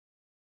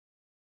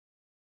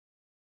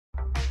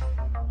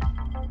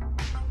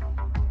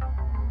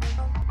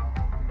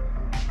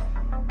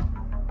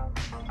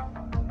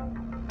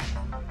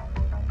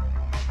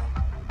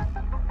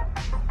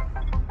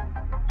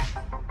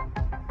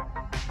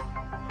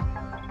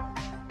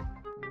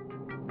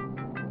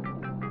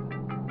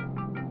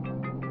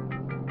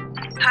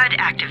HUD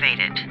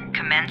activated.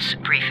 Commence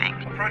briefing.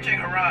 Approaching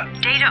Haran.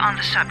 Data on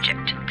the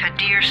subject,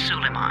 Kadir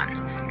Suleiman,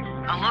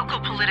 a local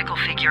political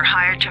figure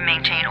hired to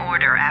maintain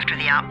order after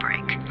the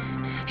outbreak.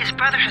 His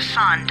brother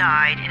Hassan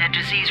died in a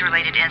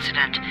disease-related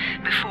incident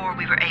before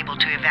we were able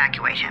to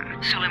evacuate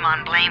him.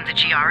 Suleiman blamed the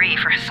GRE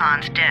for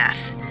Hassan's death.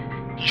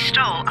 He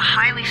stole a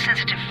highly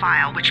sensitive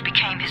file which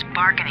became his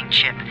bargaining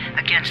chip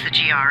against the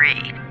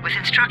GRE, with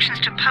instructions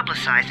to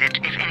publicize it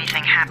if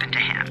anything happened to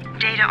him.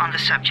 Data on the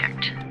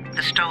subject,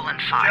 the stolen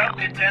file.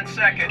 Jump in 10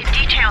 seconds. It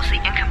details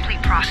the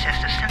incomplete process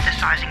of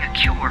synthesizing a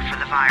cure for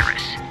the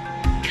virus.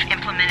 If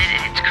implemented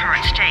in its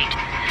current state,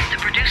 the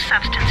produced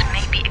substance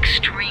may be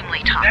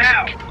extremely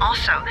toxic. Now.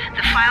 Also,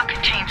 the file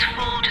contains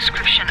full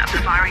description of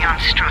the virion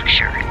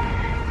structure.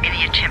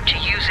 Any attempt to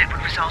use it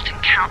would result in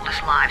countless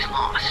lives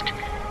lost.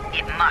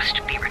 It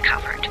must be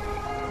recovered.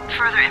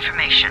 Further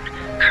information,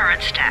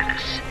 current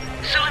status.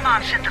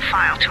 Suleiman sent the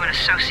file to an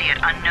associate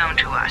unknown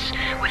to us,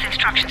 with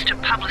instructions to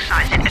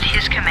publicize it at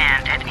his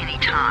command at any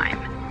time.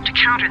 To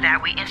counter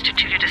that, we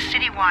instituted a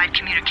citywide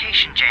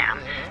communication jam,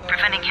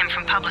 preventing him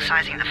from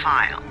publicizing the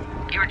file.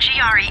 Your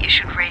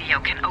GRE-issued radio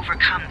can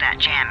overcome that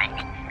jamming.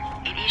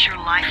 It is your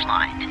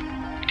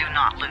lifeline. Do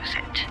not lose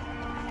it.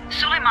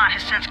 Suleiman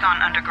has since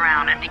gone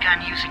underground and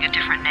begun using a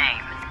different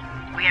name.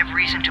 We have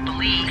reason to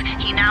believe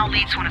he now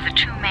leads one of the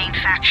two main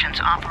factions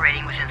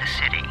operating within the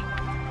city.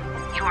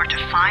 You are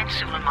to find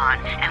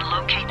Suleiman and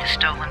locate the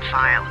stolen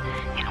file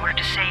in order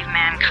to save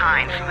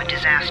mankind from a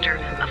disaster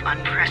of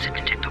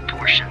unprecedented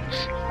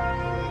proportions.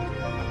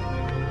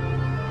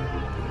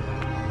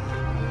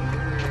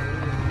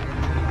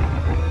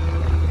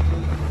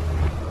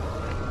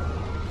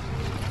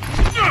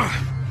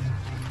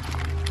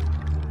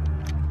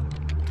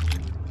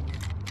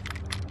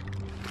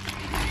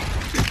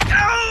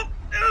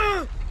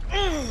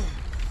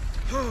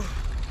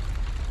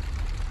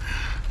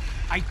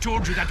 I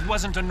told you that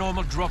wasn't a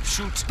normal drop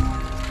shoot.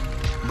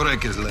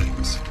 Break his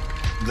legs,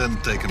 then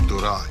take him to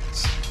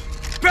rides.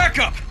 Back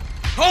up!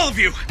 All of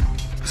you!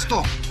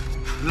 Stop!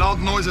 Loud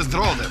noises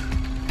draw them.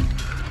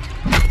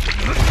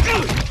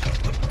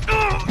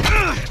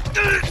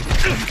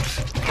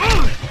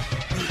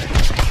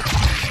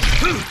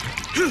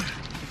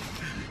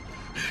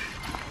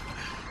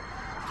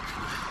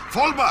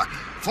 Fall back!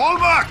 Fall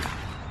back!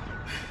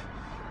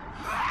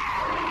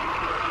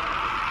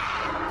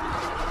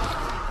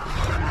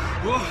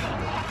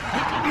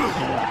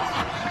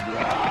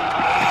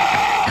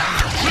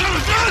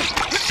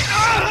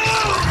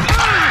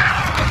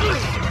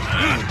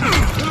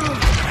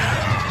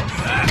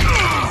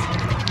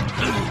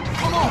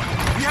 Come on!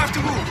 We have to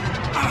move!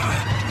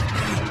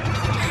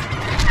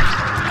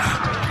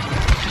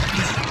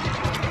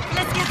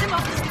 Let's get him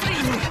off the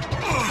street!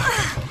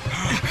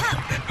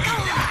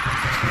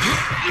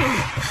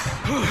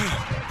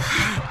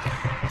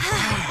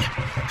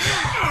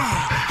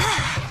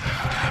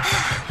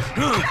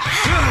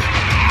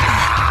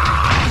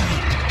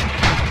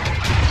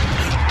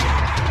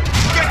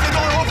 Get the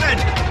door open!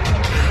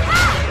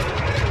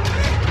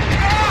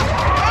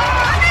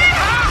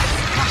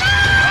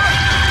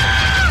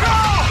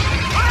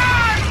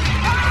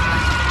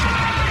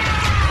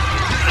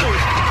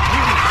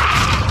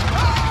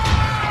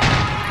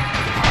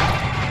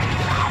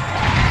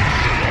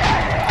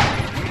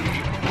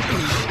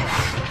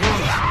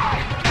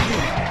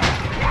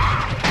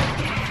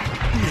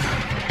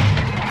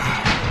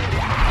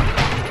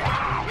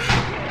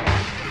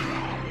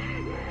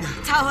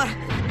 Tower,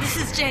 this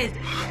is Jade.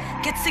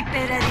 Get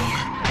sickbay ready.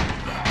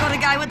 Got a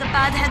guy with a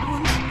bad head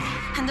wound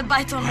and a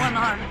bite on one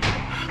arm.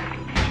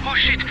 Oh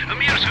shit,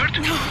 Amir's hurt?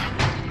 No,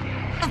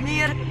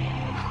 Amir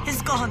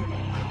is gone.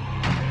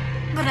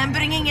 But I'm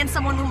bringing in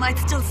someone who might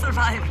still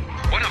survive.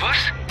 One of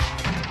us?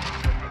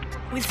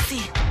 We'll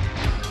see.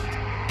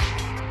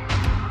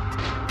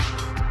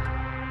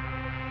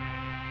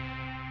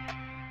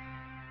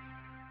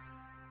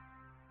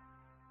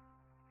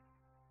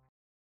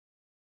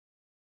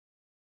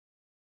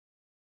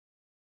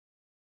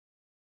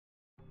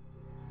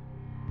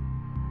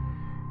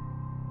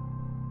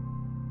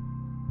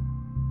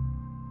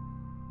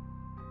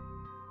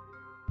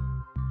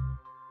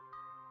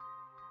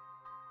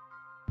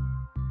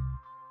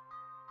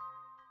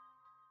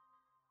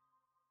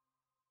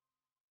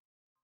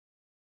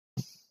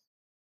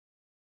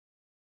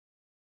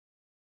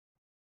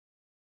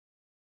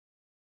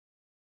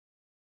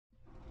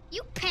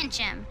 You pinch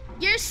him.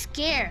 You're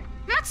scared.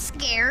 I'm not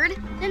scared.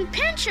 Then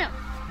pinch him.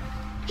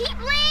 He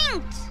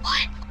blinked.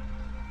 What?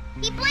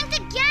 He blinked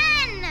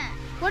again.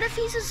 What if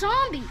he's a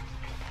zombie?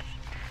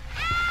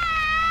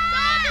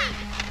 Zombie!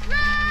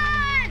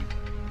 Run!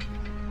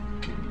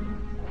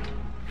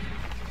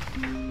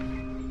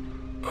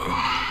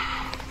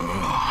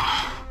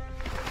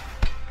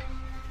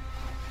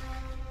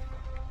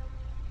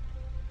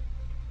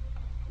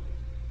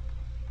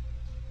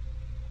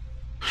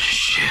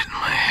 Shit,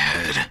 my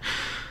head.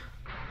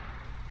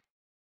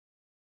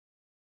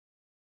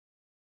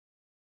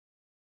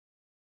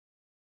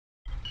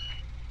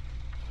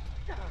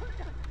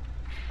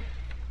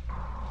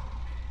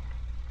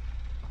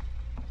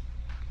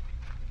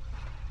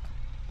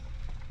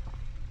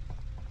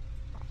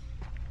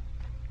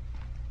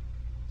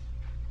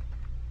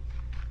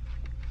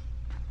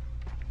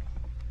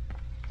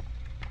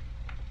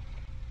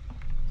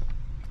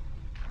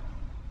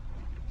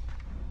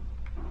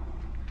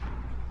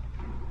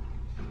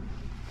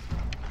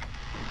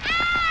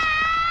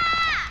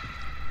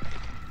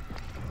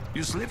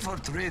 You sleep for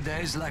 3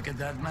 days like a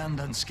dead man,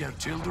 then scare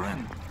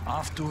children?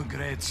 Off to a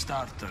great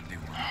start,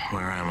 31.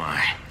 Where am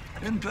I?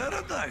 In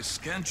paradise,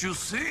 can't you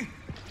see?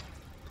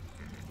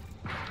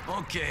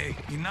 Okay,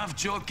 enough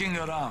joking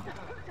around.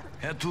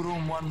 Head to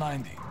room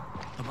 190.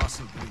 The boss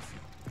will brief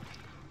you.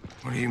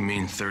 What do you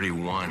mean,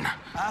 31?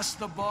 Ask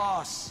the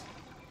boss.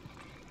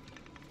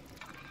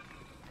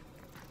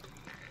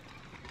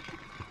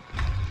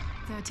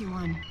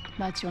 31.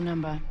 That's your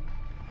number.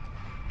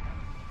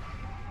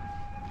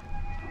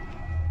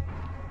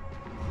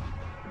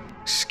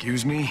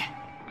 Excuse me?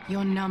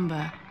 Your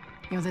number.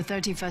 You're the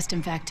 31st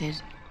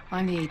infected.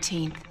 I'm the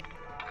 18th.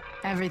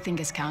 Everything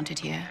is counted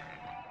here.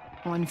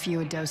 1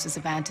 fewer doses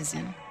of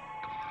antizin.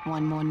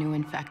 1 more new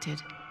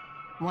infected.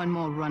 1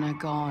 more runner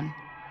gone.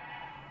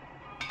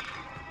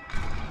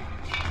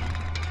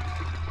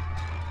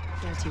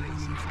 31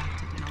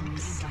 infected and only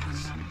 7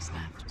 runners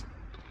left.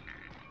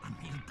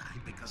 Amir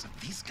died because of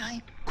this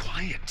guy?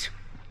 Quiet.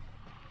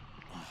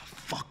 Oh,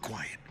 fuck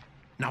quiet.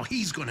 Now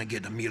he's gonna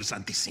get Amir's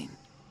anticin.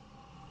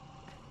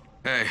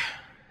 Hey,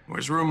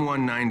 where's room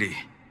 190?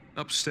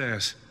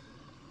 Upstairs.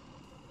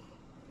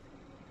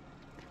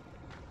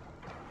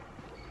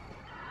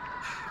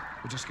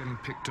 We're just getting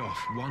picked off,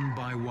 one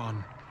by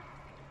one.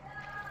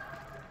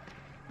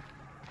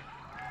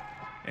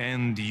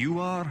 And you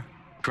are?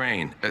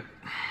 Crane,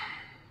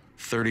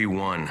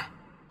 31.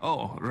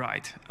 Oh,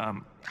 right.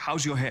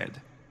 How's your head?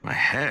 My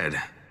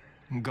head?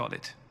 Got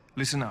it.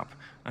 Listen up.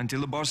 Until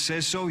the boss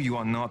says so, you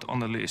are not on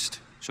the list.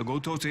 So go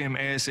talk to him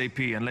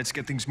ASAP and let's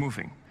get things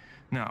moving.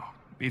 Now,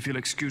 if you'll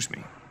excuse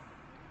me.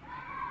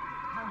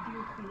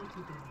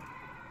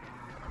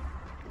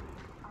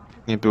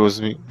 Nie było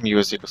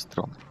miłe z jego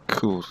strony.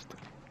 Kurde.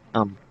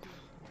 I'm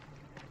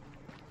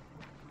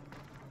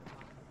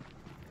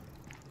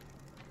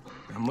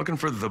looking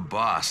for the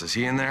boss. Is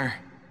he in there?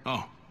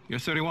 Oh, you're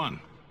 31.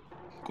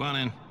 Go on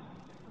in.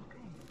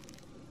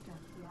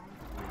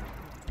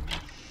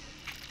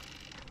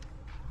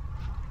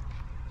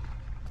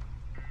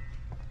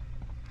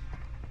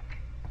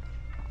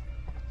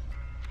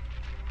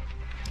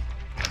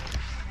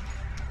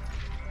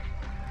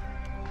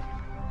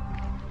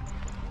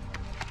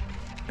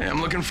 Hey, I'm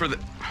looking for the...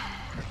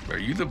 Are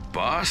you the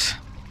boss?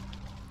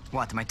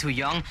 What, am I too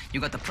young?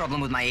 You got the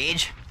problem with my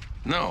age?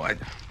 No,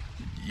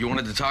 You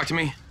wanted to talk to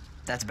me?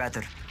 That's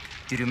better.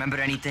 Do you remember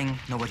anything?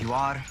 Know what you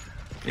are?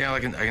 Yeah, I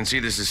can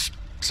see this is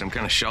some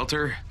kind of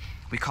shelter.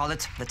 We call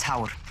it the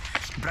Tower.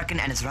 Brecken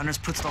and his runners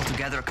put it all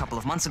together a couple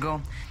of months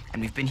ago,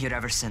 and we've been here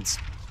ever since.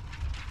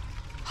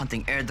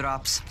 Hunting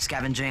airdrops,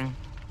 scavenging,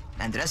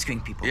 and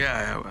rescuing people.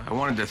 Yeah, I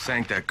wanted to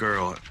thank that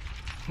girl.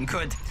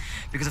 Good,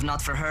 because if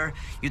not for her,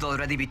 you'd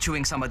already be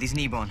chewing somebody's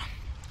knee bone.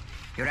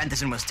 Your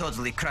antizin was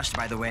totally crushed,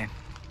 by the way.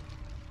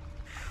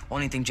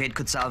 Only thing Jade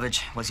could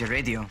salvage was your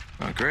radio.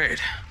 Oh, great.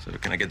 So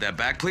can I get that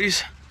back,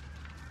 please?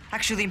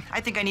 Actually, I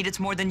think I need it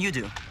more than you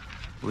do.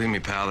 Believe me,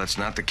 pal, that's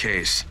not the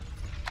case.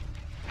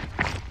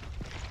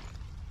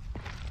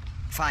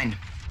 Fine.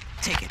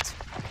 Take it.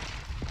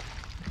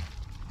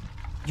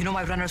 You know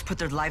why runners put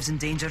their lives in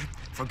danger?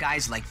 For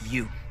guys like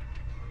you.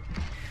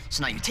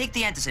 So now you take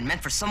the antizin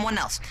meant for someone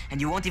else, and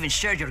you won't even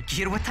share your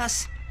gear with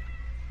us?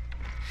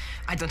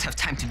 I don't have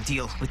time to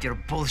deal with your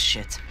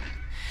bullshit.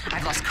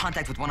 I've lost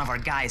contact with one of our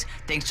guys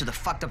thanks to the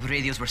fucked up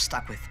radios we're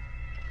stuck with.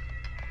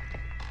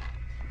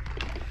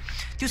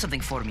 Do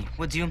something for me,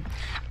 would you?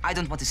 I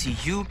don't want to see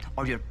you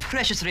or your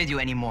precious radio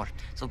anymore,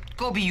 so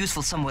go be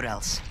useful somewhere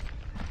else.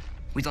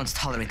 We don't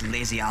tolerate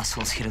lazy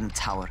assholes here in the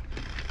tower.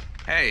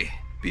 Hey,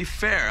 be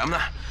fair. I'm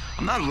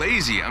not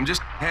lazy. I'm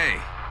just, hey,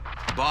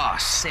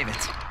 boss. Save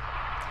it.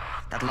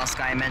 That last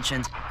guy I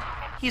mentioned,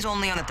 he's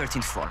only on the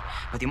 13th floor,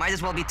 but he might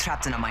as well be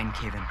trapped in a mine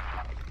cave-in.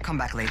 Come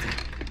back later.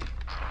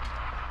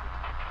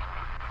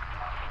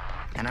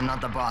 And I'm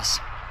not the boss.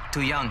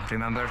 Too young,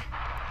 remember?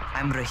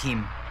 I'm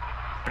Rahim.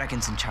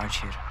 Brecken's in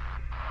charge here.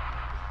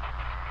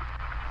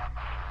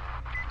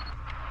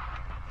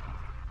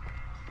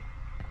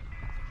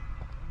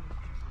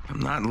 I'm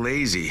not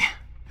lazy,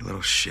 you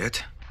little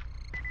shit.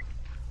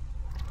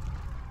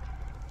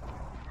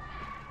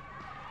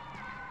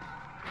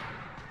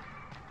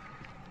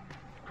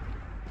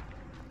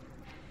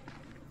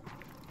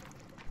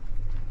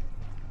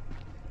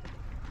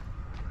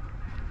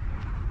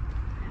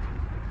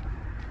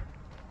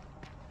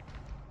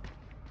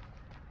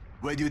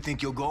 Where do you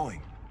think you're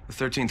going? The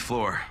 13th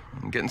floor.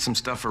 I'm getting some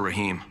stuff for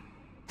Rahim.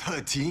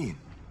 13?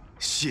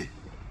 Shit.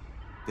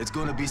 There's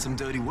gonna be some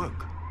dirty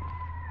work.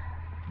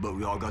 But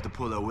we all got to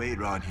pull our weight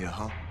around here,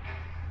 huh?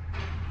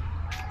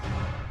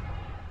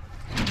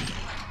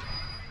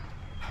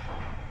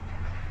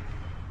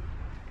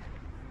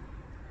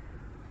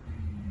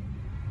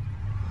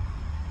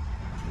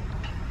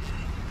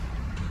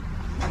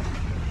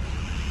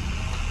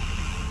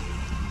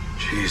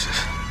 Jesus.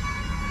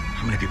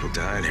 How many people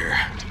died here?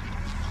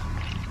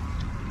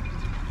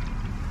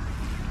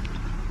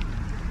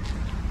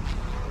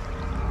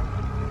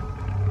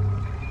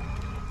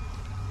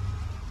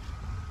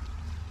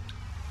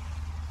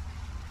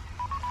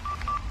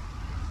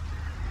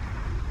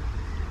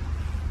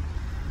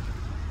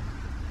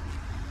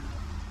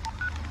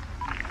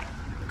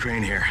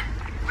 Crane here.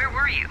 Where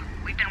were you?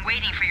 We've been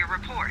waiting for your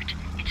report.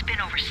 It's been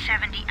over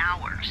 70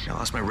 hours. I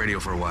lost my radio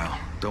for a while.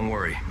 Don't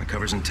worry, my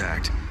cover's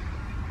intact.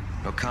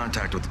 No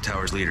contact with the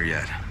tower's leader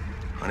yet.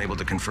 Unable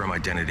to confirm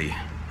identity.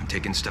 I'm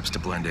taking steps to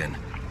blend in.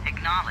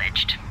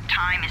 Acknowledged.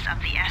 Time is of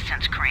the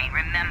essence, Crane.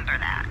 Remember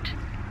that.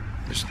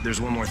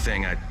 There's one more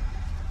thing. I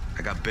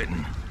got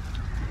bitten.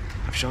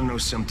 I've shown no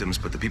symptoms,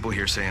 but the people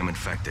here say I'm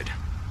infected.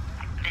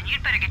 Then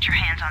you'd better get your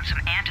hands on some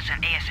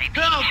antizin ASAP,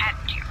 Help!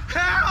 hadn't you?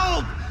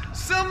 Help!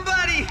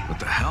 Somebody! What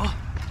the hell?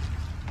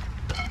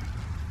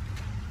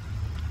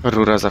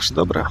 Rura zawsze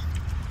dobra.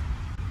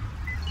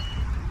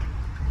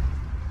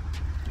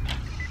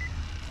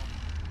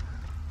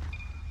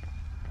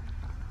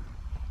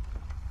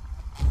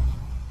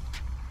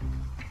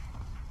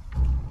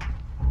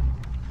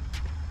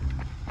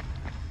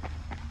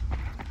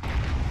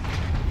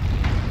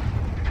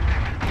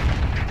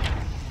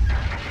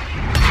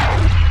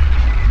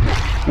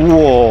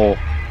 Wow.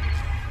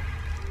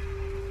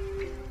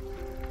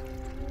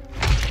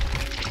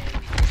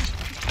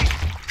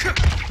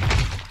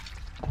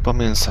 Kupa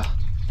mięsa.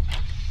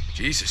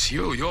 Jesus,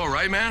 you all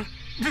right, man?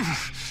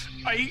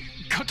 I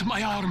cut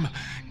my arm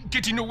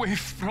getting away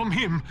from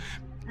him.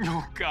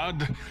 Oh,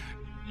 God.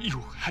 You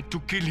had to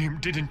kill him,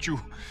 didn't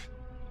you?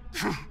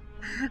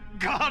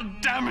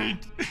 God damn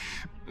it!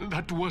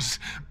 That was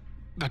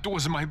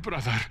my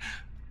brother.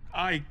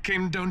 I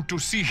came down to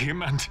see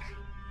him and...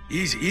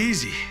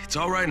 Easy. It's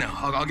all right now.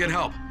 I'll get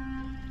help.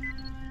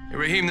 Hey,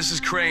 Raheem, this is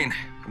Crane.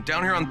 I'm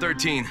down here on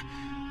 13.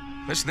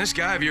 Listen, this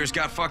guy of yours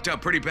got fucked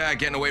up pretty bad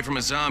getting away from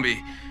a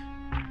zombie.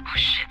 Oh,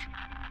 shit.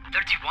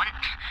 31?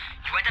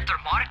 You went after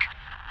Mark?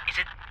 Is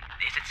it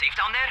safe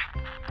down there?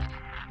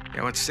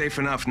 Yeah, well, it's safe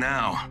enough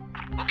now.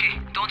 Okay,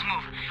 don't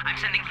move. I'm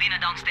sending Lena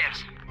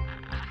downstairs.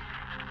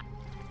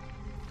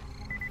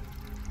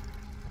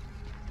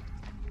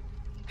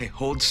 Hey,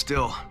 hold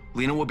still.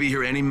 Lena will be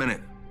here any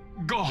minute.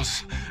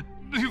 Gauze.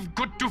 You've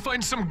got to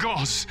find some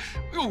gauze.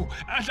 Oh,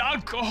 and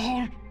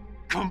alcohol.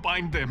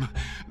 Combine them.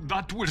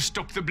 That will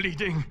stop the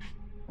bleeding.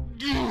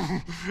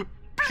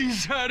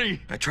 Please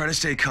hurry. I try to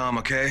stay calm,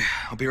 okay?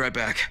 I'll be right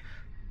back.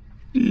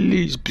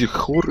 Bez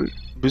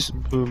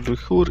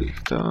bchury,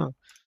 tak.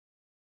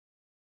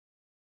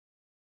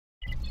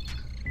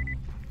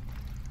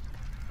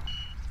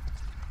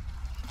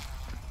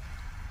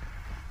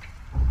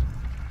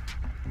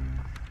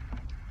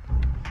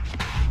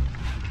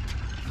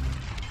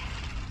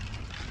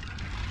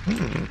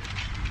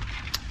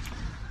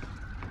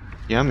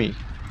 Yummy.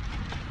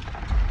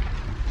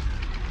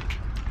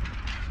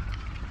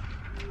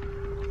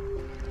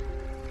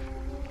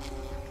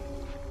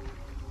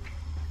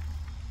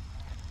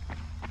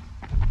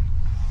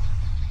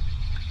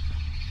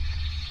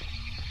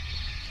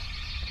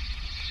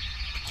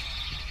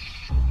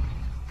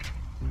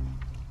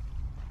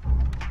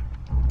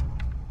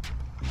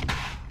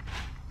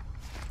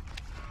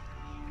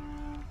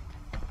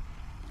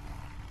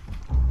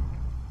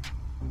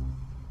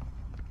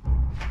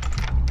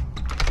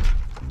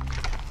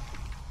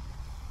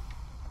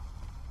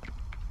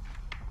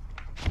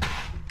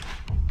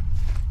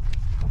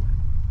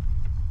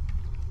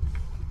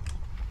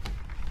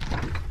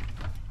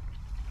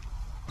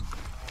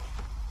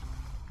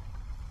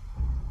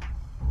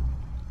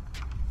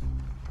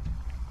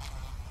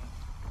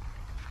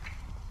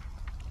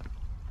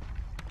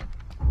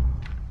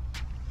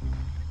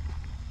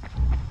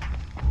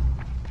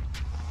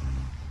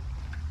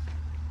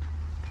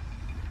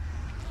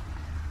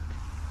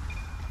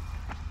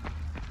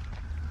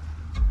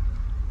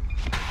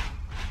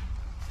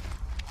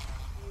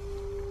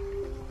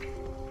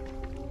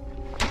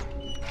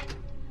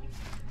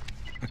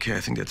 Okay, I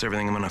think that's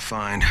everything I'm gonna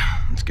find.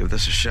 Let's give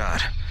this a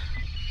shot.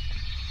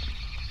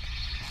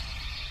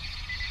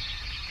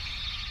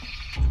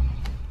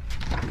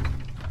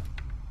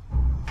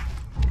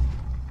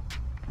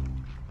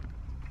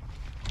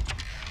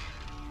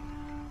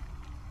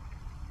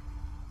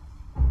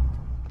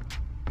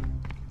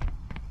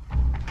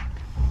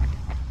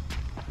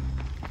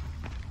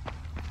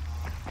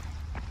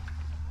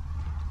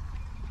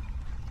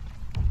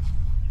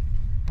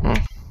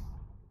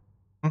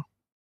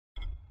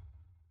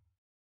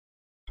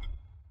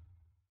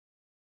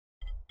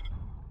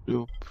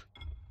 Lub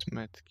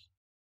metki.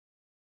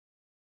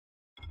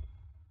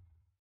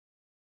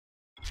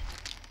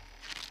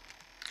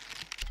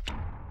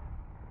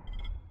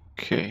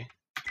 Okay.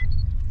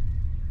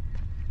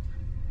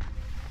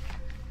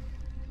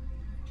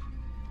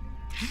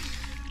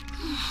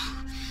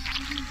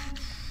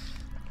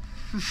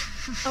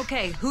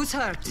 Okay, who's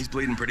hurt? He's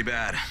bleeding pretty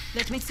bad.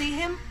 Let me see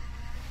him.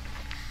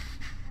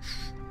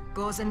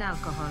 Gauze and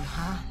alcohol,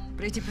 huh?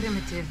 Pretty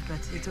primitive,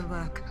 but it'll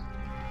work.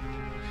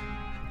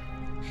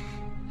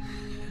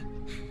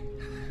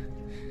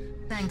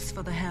 Thanks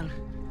for the help.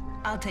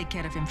 I'll take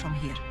care of him from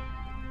here.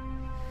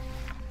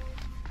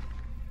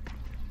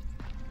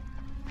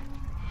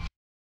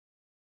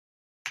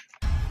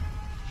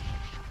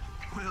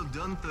 Well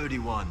done,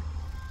 31.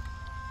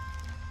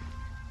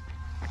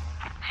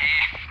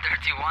 Hey,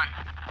 31.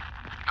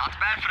 Not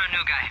bad for a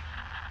new guy.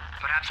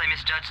 Perhaps I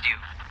misjudged you.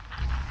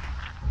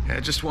 I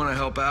just want to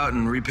help out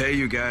and repay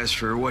you guys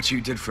for what you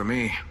did for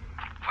me.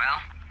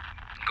 Well,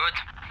 good.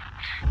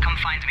 Come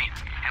find me,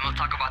 and we'll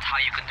talk about how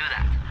you can do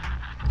that.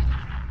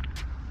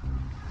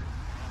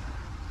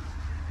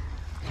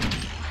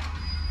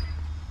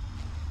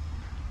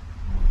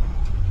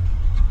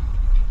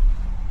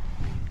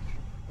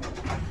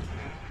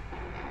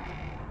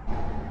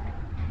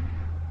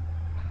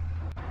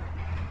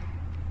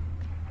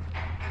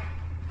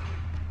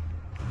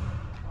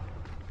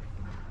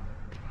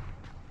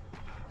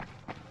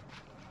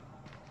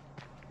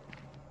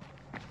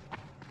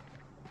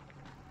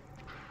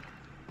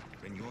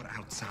 When you're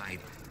outside,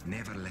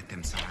 never let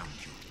them surround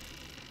you.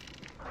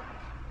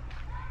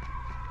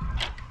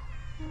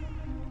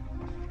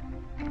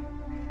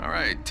 All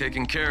right,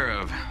 taken care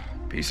of.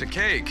 Piece of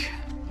cake.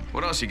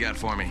 What else you got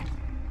for me?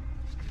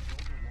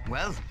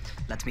 Well,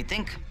 let me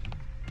think.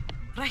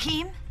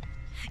 Rahim,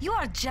 you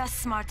are just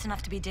smart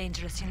enough to be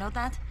dangerous, you know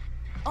that?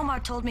 Omar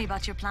told me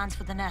about your plans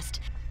for the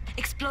nest.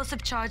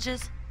 Explosive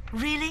charges?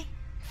 Really?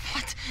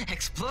 What?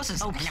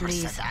 Explosives? Oh, I never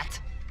please. said that.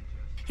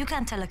 You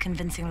can't tell a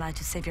convincing lie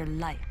to save your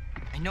life.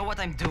 I know what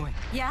I'm doing.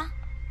 Yeah?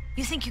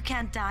 You think you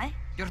can't die?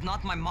 You're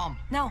not my mom.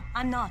 No,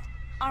 I'm not.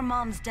 Our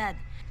mom's dead.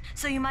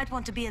 So you might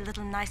want to be a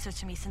little nicer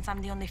to me since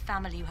I'm the only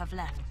family you have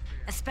left.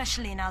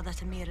 Especially now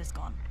that Amir is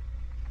gone.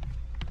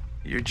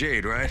 You're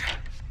Jade, right?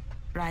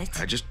 Right.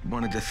 I just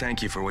wanted to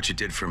thank you for what you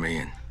did for me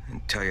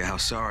and tell you how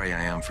sorry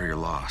I am for your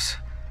loss.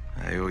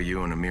 I owe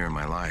you and Amir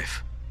my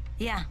life.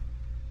 Yeah,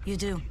 you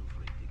do.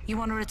 You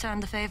want to return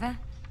the favor?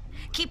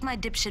 Keep my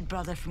dipshit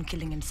brother from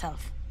killing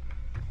himself.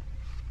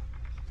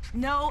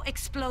 No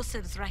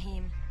explosives,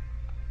 Rahim.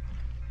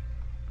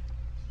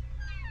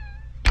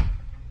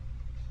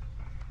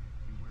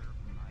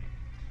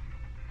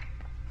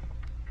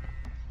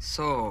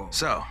 So, is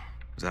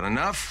that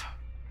enough?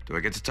 Do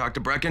I get to talk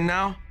to Brecken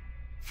now?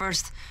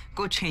 First,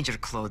 go change your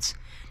clothes.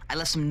 I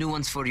left some new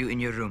ones for you in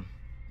your room.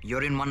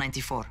 You're in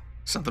 194.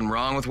 Something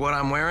wrong with what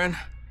I'm wearing?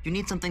 You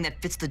need something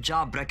that fits the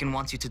job Brecken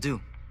wants you to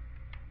do.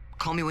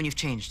 Call me when you've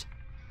changed.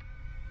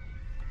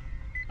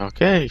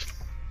 Okej.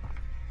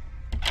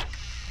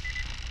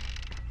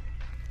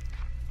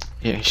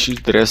 Jeśli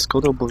dress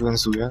code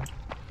obowiązuje.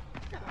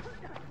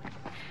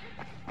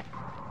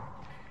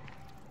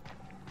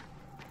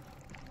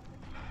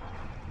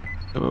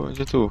 Chyba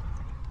będzie tu.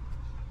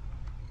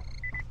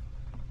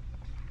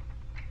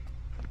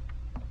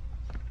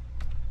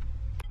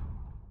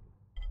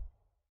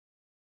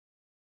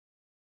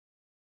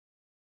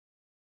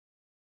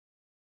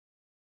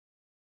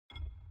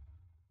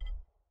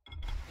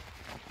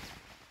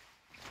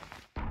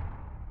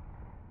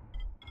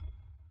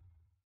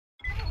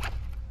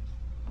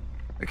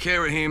 Okay,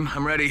 Rahim,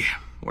 I'm ready.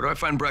 Where do I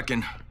find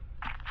Brecken?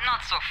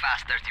 Not so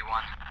fast,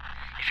 31.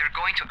 If you're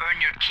going to earn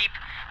your keep,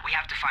 we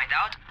have to find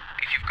out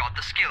if you've got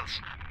the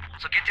skills.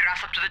 So get your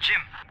ass up to the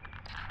gym.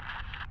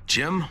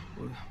 Gym?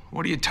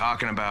 What are you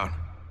talking about?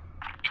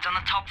 It's on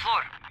the top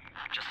floor.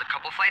 Just a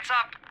couple flights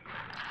up.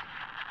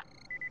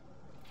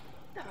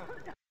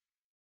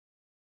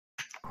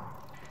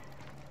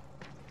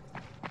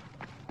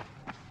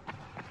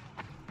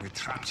 We're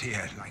trapped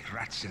here like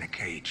rats in a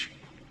cage.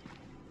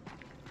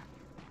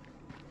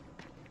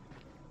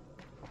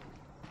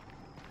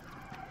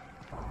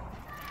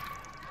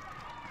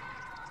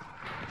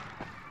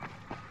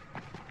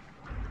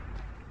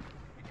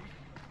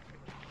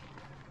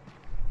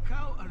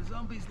 How are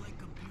zombies like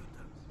computers?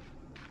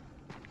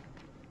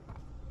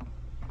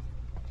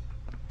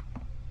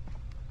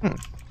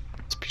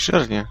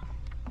 Spiżarnia.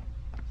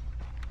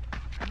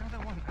 Another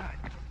one.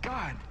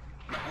 God.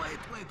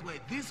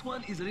 Wait. This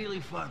one is really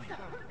funny.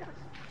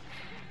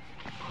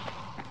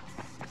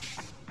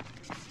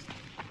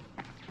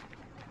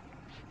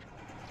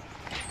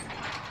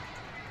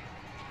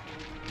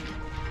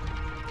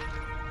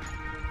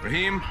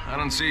 Rahim, I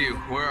don't see you.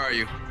 Where are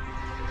you?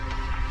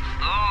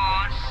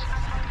 Those.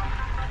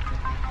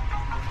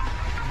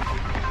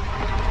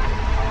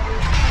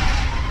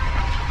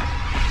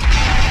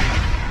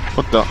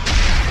 What the?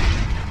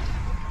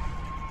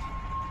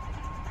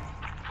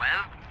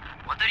 Well,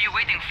 what are you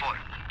waiting for?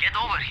 Get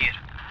over here.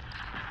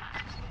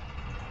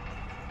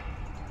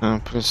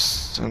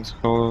 Press and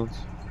hold.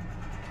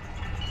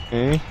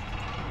 Okay. You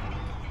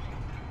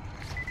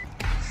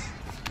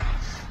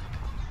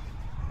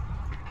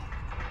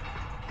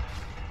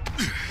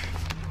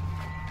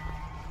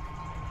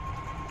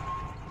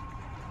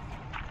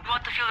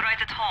want to feel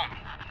right at home.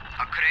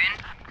 A crane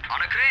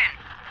on a crane.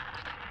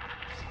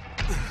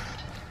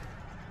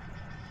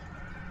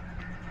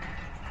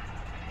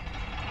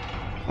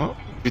 O,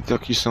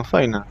 widoki są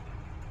fajne.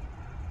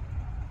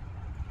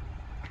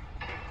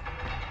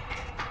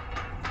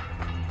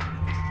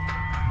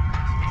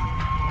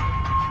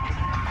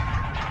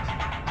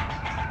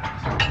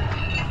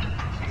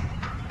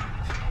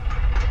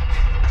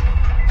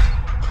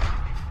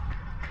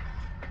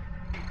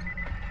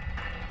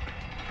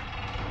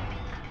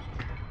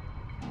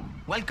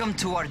 Welcome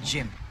to our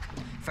gym.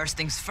 First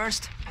things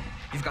first,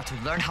 you've got to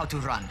learn how to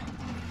run.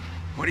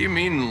 What do you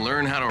mean,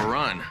 learn how to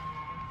run?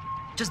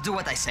 Just do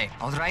what I say,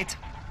 all right?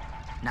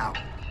 Now,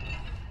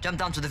 Jump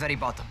down to the very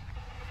bottom.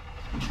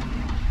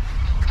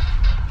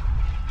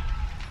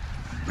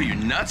 Are you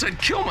nuts? I'd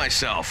kill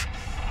myself.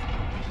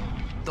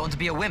 Don't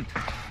be a wimp.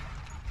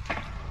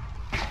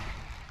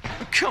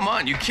 Come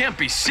on, you can't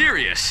be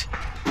serious.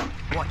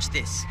 Watch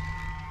this.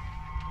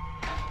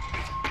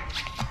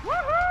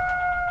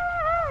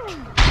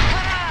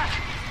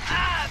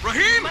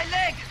 Raheem! My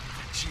leg!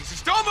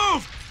 Jesus, don't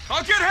move!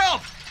 I'll get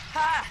help!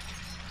 Ha!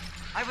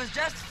 I was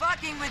just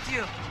fucking with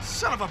you.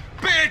 Son of a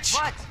bitch!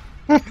 What?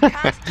 You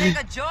can't take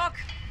a joke?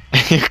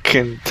 You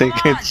can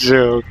take a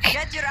joke.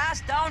 Get your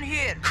ass down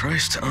here.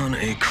 Christ on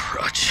a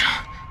crutch.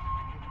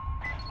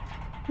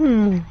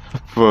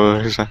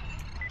 Boże.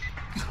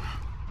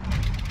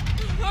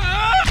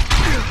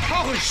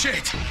 Holy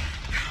shit!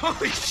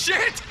 Holy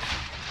shit!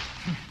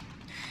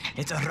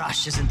 It's a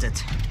rush, isn't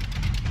it?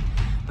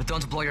 But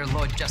don't blow your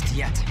load just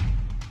yet.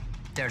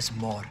 There's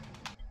more.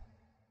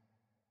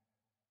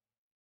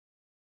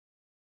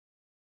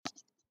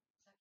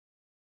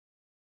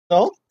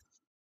 No?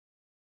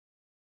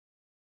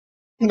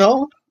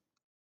 No?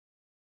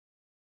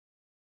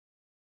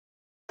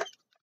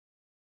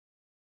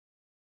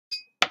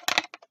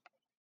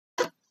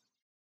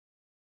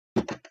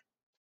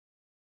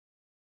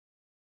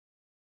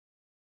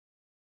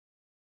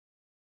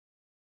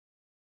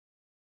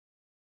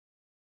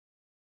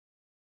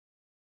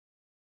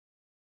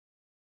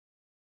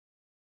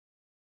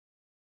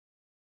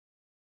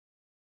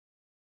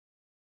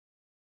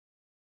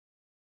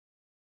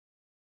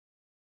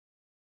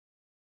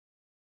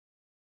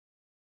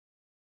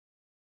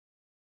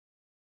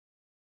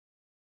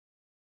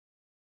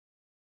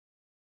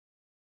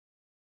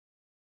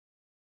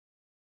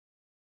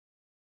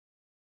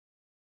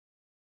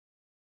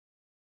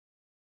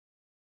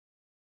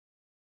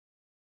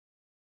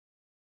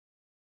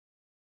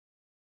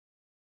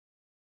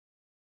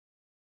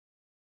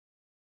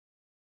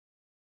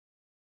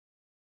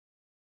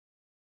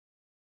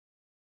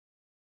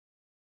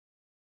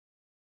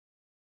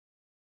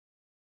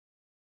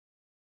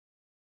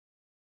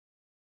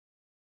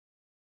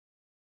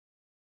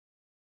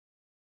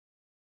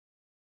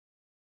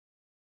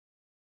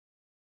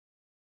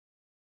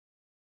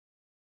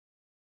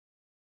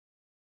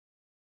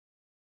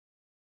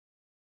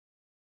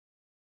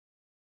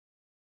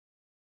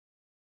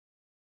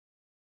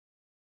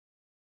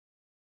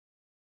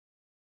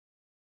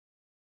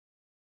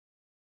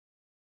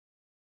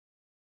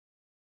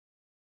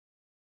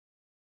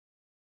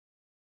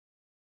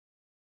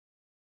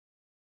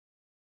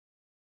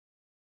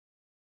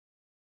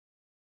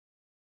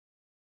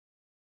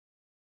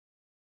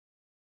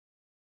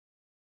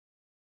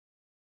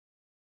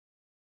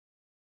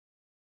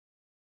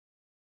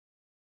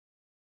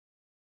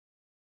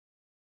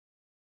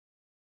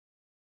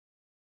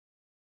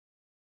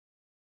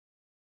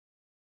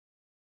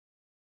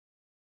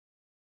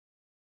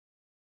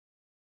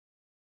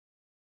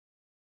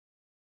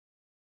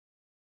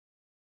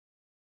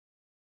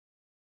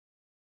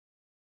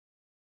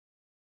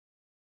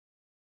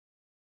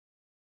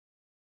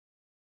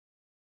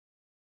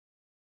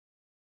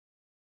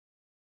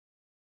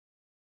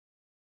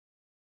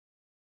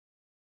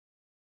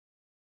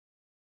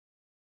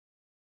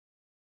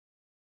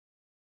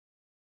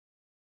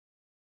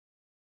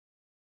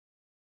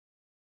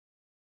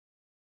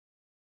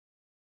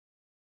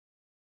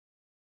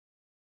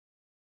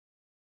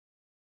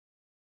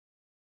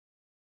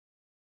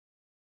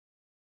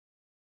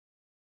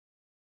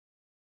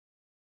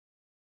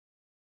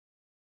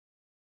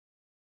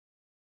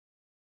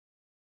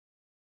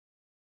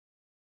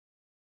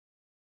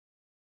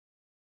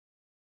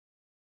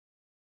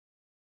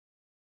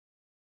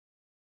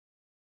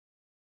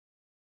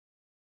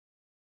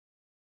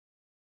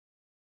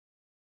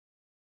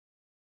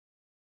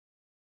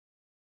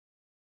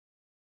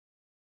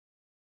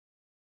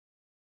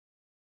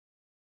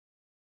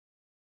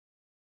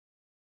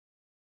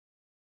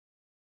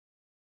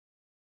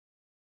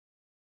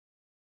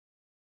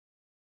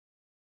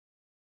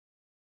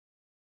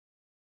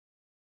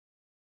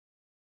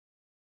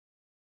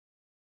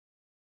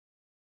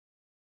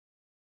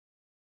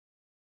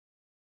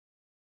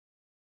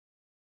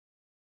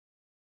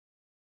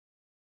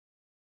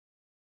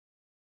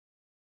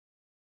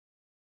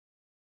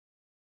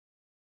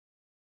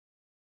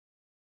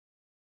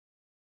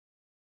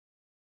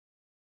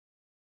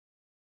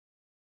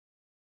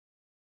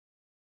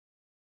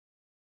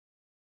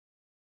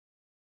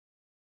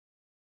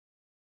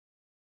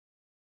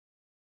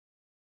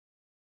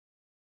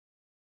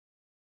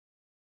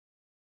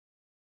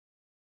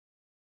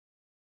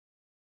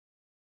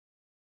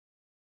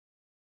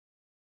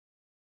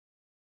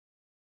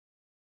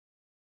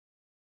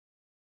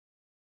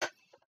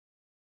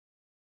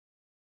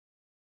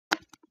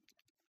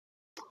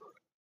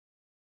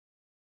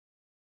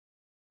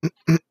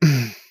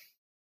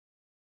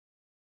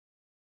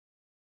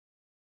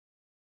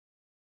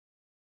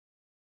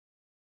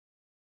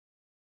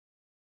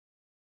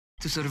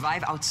 To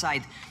survive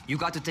outside, you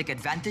got to take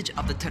advantage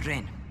of the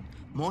terrain.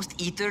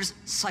 Most eaters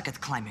suck at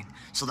climbing,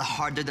 so the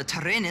harder the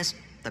terrain is,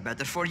 the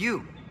better for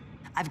you.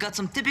 I've got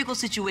some typical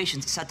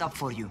situations set up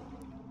for you.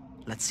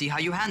 Let's see how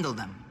you handle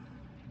them.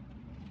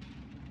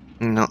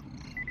 No.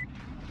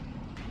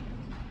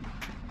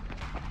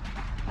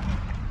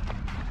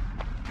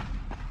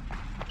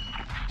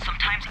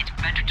 Sometimes it's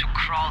better to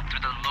crawl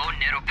through the low,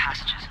 narrow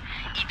passages.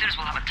 Eaters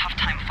will have a tough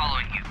time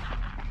following you.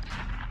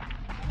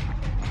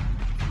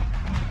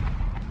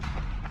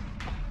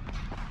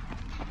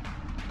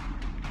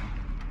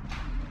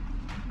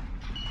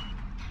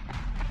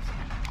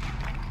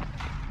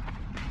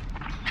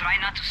 Try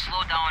not to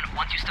slow down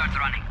once you start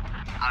running.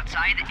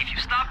 Outside, if you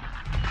stop,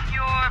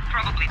 you're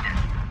probably dead.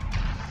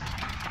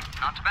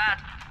 Not bad.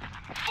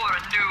 For a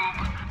noob.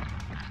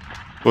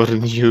 For a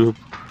noob.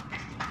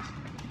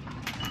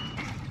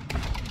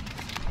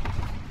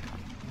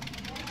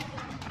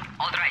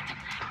 Alright,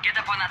 get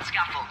up on that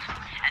scaffold.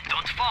 And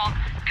don't fall,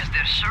 because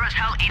there sure as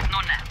hell ain't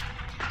no net.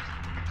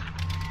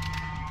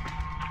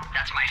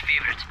 That's my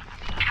favorite.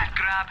 Cat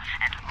grab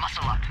and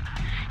muscle up.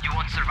 You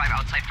won't survive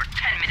outside for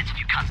 10 minutes if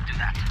you can't do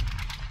that.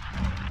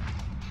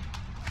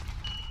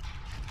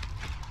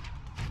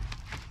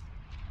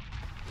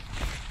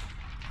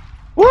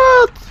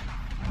 What?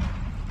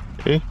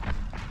 Okay.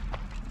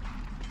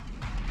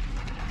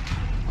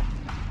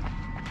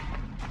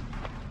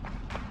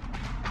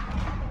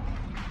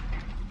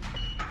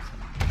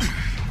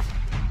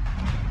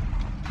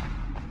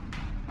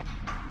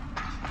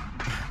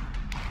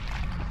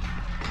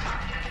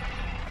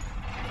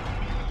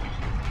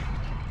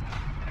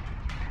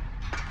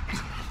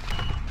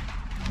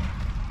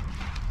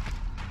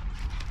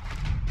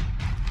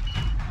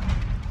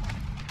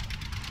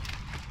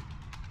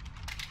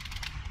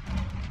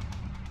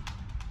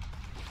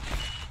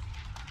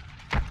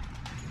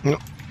 No.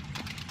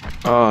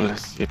 Ale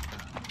zjeb.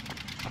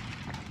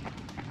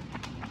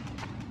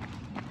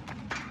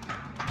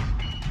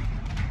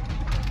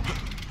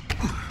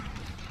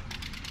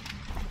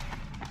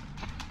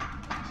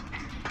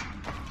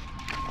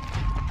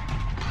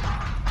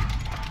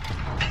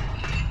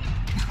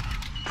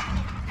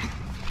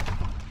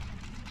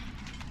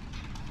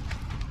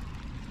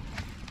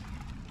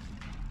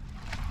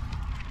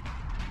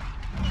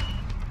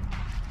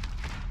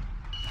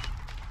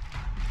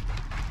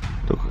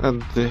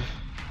 Dokładnie.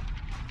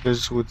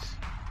 Rzut.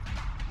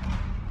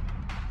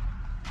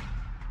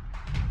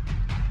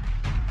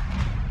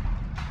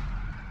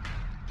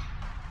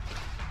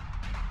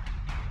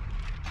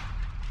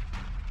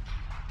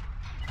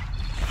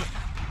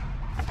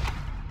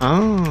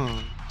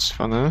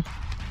 Cwane.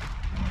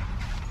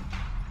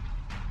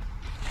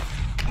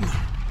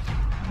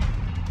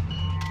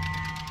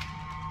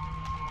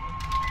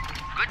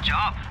 Good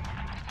job.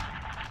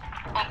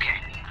 Okay,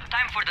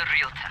 time for the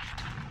real test.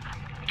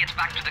 Get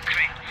back to the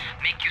crane.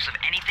 Make use of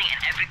anything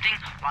and everything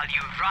while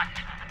you run.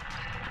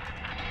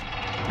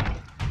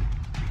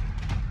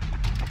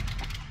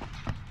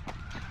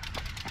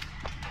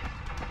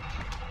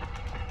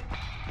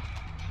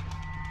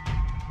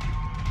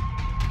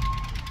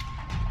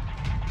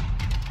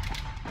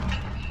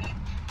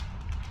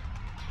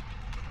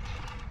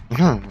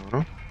 No.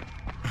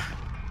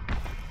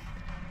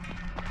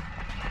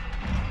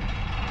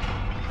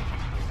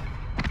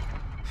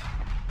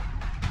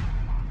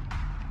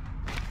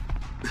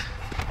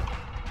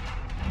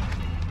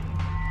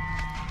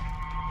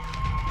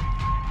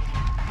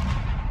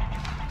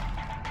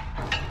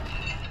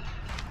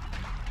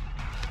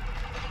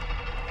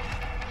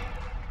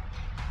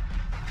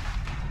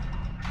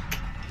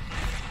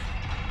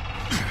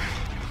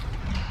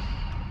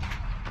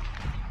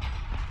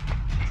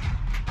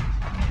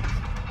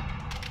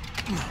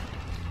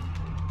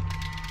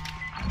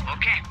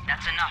 Okay,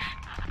 that's enough.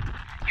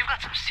 You've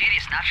got some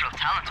serious natural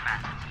talent,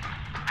 man.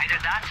 Either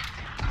that,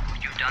 or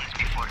you've done this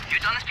before. You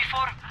done this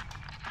before?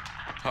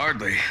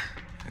 Hardly.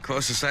 The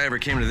closest I ever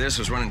came to this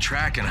was running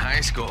track in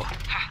high school.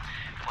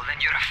 Well, then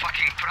you're a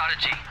fucking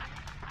prodigy.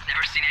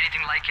 Never seen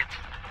anything like it.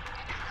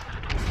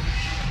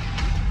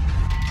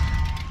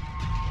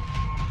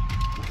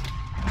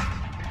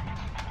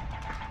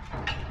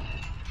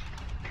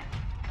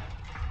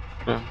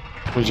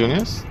 Gdzie on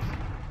jest?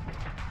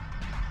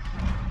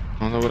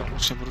 No dobra,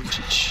 muszę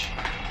wrócić.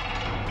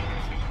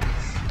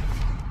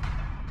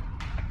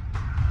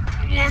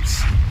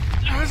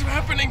 What's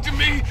happening to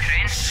me?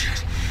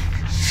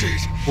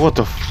 Shit. What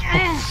the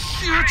fuck?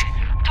 Shit.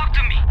 Talk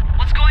to me.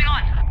 What's going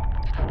on?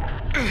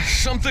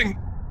 Something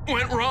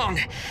went wrong.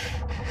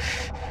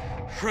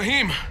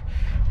 Raheem,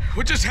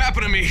 what just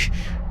happened to me?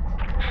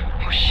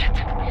 Oh shit.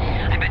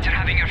 I bet you're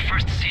having your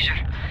first seizure.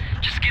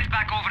 Just get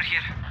back over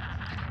here.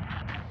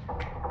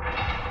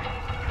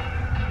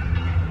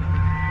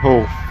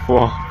 Oh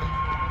fuck.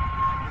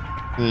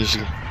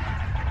 Nieźle.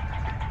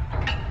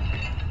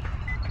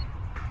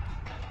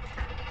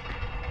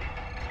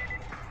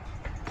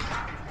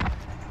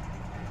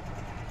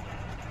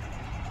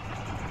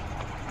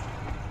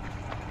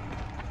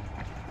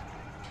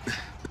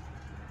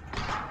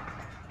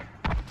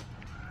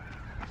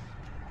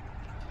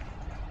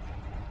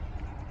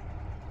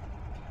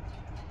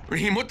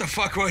 Raheem, what the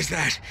fuck was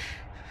that?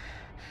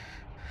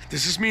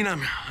 Does this mean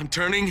I'm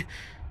turning?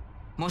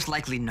 Most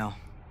likely no.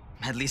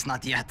 At least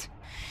not yet.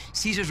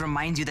 Seizures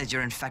remind you that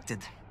you're infected.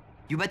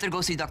 You better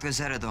go see Dr.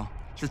 Zera, though.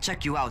 He'll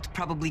check you out,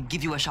 probably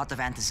give you a shot of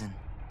antizin.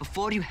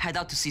 Before you head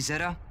out to see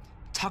Zera,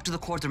 talk to the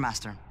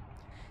quartermaster.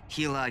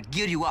 He'll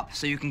gear you up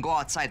so you can go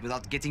outside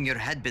without getting your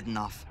head bitten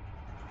off.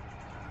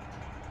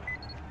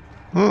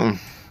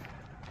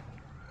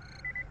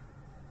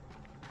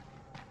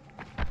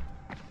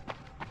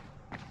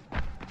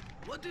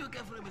 What do you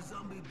get from a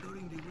zombie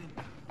during the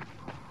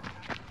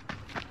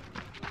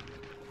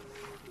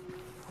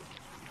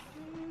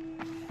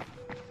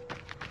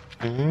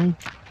winter?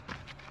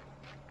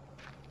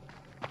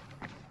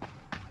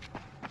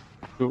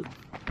 Tu.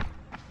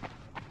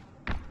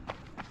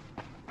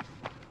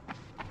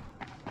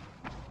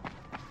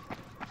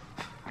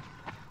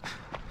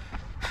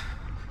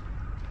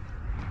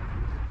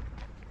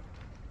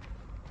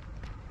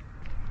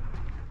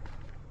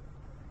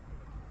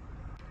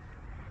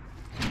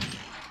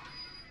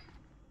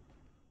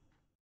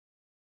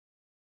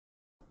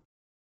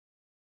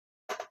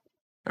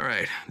 All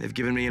right, they've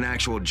given me an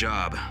actual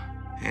job.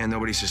 And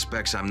nobody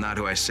suspects I'm not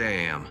who I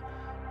say I am.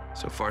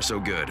 So far, so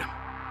good.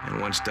 And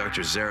once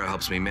Dr. Zera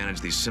helps me manage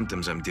these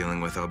symptoms I'm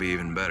dealing with, I'll be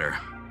even better.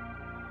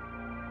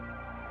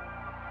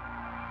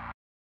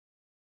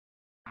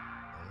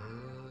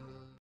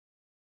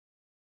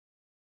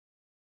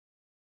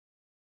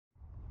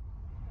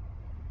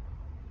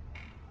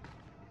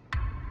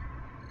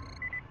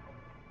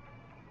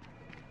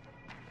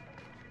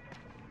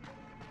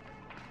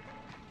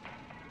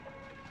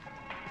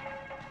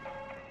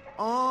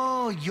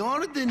 Oh,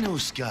 you're the new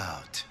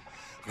scout.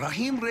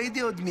 Rahim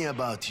radioed me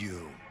about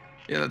you.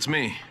 Yeah, that's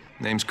me.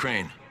 Name's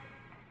Crane.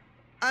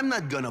 I'm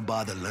not gonna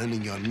bother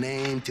learning your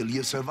name till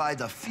you've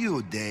survived a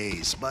few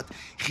days, but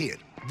here,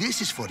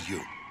 this is for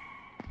you.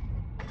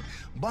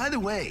 By the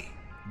way,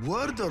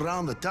 word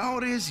around the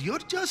tower is you're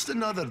just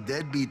another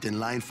deadbeat in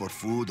line for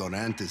food or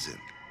antizin.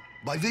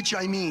 By which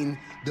I mean,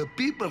 the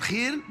people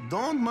here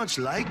don't much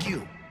like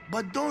you.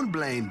 But don't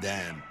blame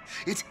them.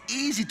 It's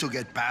easy to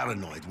get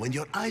paranoid when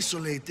you're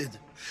isolated.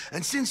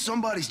 And since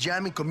somebody's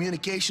jamming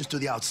communications to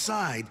the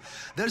outside,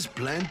 there's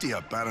plenty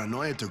of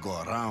paranoia to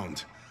go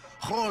around.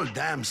 Whole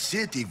damn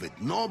city with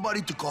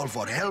nobody to call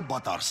for help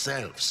but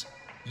ourselves.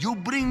 You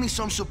bring me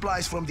some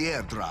supplies from the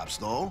airdrops,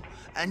 though,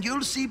 and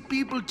you'll see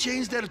people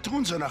change their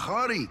tunes in a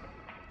hurry.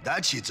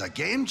 That shit's a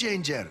game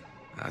changer.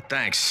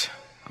 Thanks.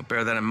 I'll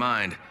bear that in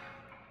mind.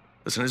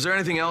 Listen, is there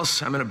anything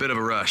else? I'm in a bit of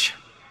a rush.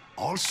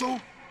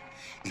 Also,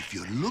 if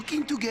you're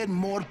looking to get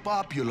more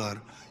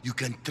popular, you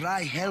can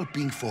try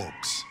helping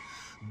folks.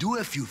 Do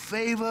a few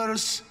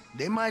favors,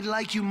 they might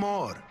like you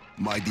more.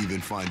 Might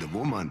even find a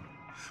woman.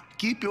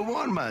 Keep you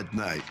warm at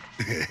night.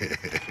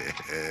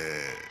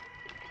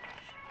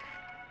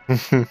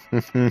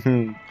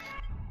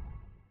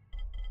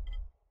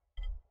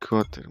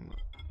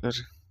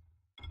 Quartermaster.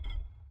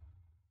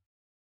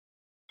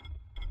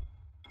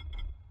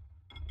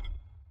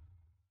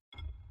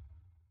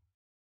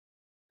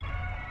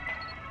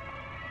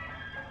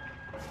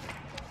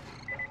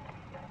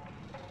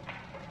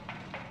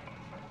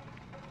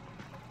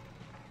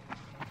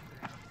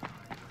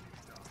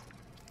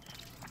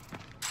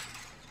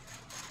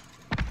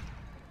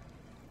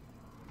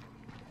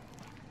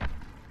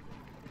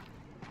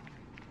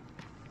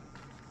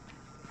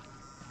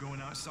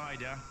 Going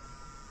outside, yeah?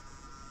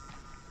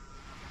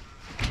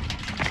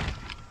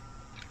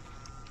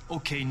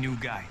 Okay, new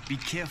guy. Be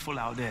careful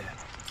out there.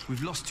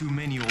 We've lost too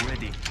many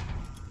already.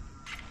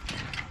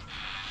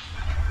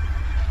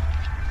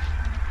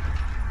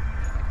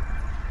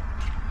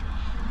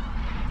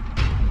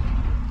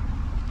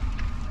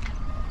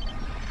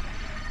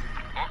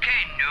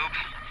 Okay, noob.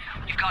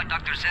 You've got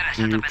Dr. Zera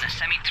set up in a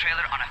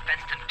semi-trailer on a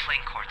fenced-in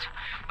playing court.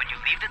 When you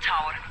leave the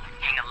tower,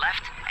 hang a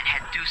left and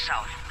head due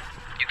south.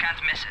 You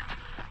can't miss it.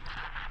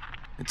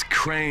 It's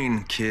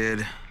Crane,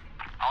 kid.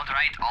 All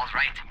right.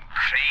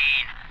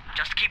 Crane.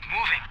 Just keep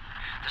moving.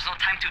 There's no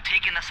time to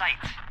take in the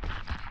sights.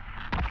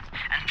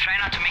 And try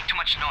not to make too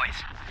much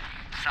noise.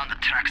 Sound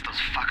attracts those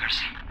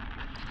fuckers.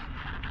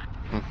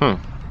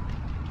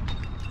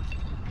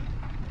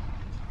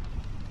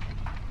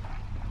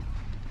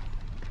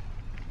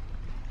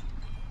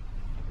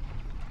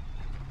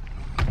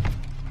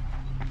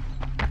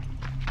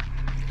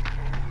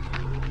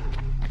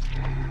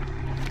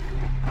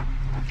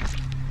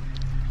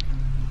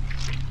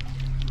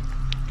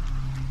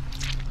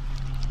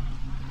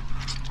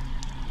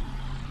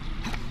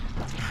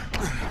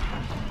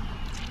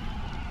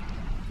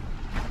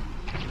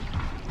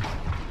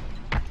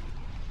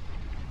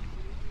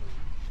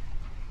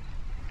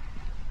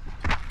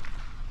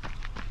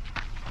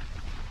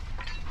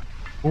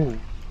 Ooh.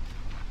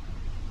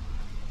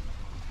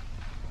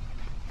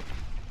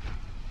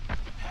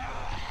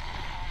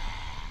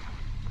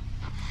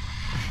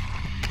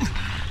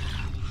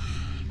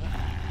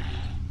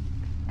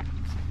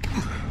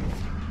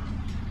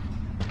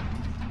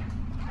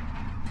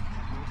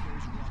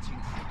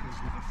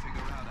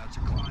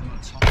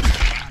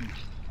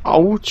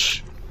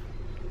 Ouch.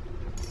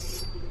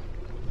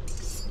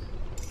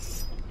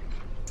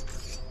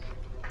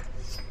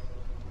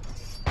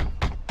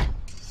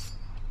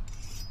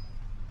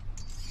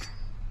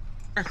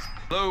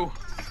 Hello?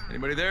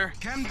 Anybody there?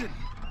 Camden,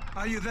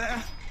 are you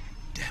there?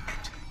 Damn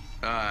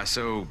it.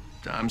 So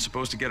I'm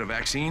supposed to get a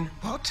vaccine?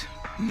 What?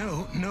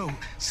 No.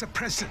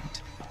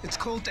 Suppressant. It's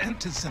called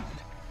antizin.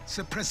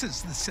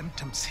 Suppresses the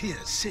symptoms. Here,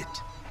 sit.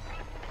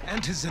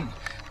 Antizin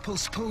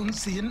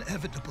postpones the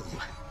inevitable.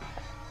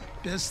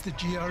 Best the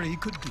GRE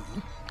could do.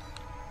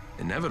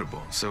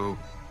 Inevitable? So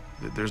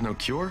there's no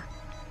cure?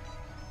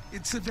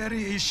 It's a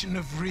variation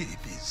of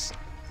rabies.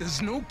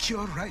 There's no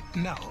cure right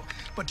now,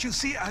 but you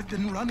see, I've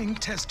been running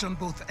tests on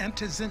both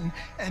antizin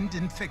and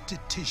infected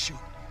tissue.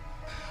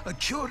 A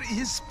cure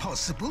is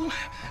possible,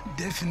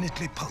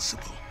 definitely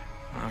possible.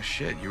 Oh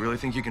shit, you really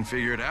think you can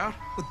figure it out?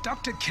 With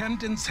Dr.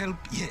 Camden's help,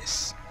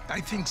 yes.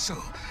 I think so.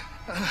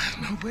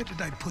 Now, where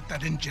did I put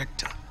that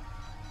injector?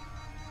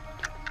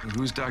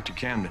 Who's Dr.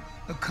 Camden?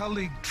 A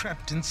colleague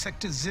trapped in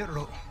Sector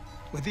 0,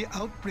 where the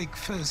outbreak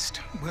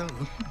first,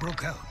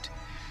 broke out.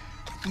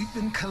 We've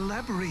been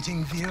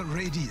collaborating via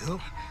radio,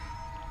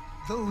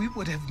 though we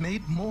would have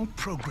made more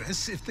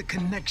progress if the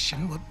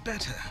connection were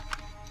better.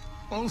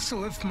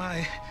 Also, if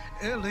my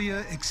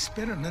earlier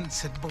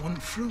experiments had borne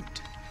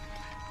fruit.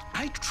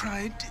 I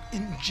tried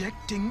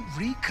injecting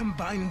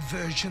recombined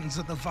versions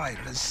of the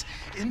virus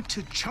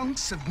into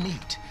chunks of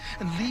meat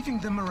and leaving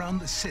them around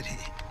the city,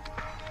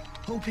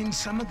 hoping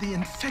some of the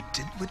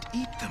infected would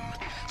eat them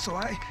so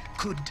I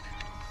could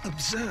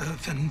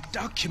observe and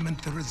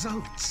document the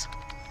results.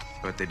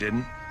 But they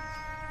didn't?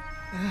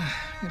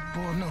 It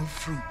bore no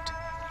fruit.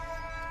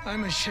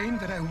 I'm ashamed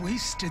that I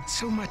wasted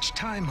so much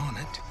time on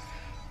it.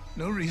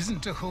 No reason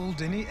to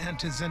hold any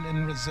antizin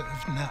in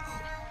reserve now.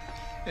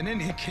 In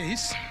any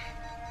case,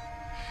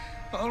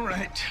 all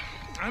right,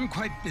 I'm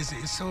quite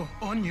busy, so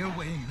on your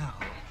way now.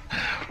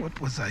 What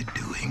was I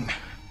doing?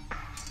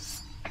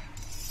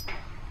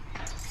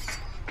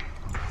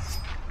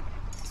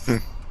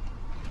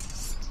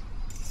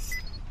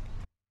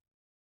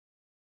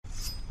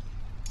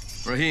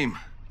 Rahim,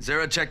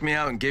 Zara checked me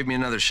out and gave me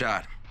another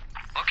shot.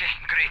 Okay,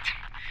 great.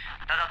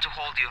 That ought to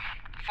hold you.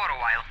 For a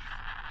while.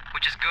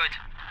 Which is good,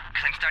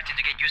 because I'm starting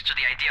to get used to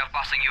the idea of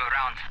bossing you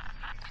around.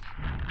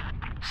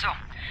 So,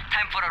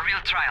 time for a real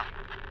trial.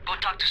 Go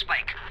talk to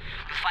Spike.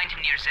 You'll find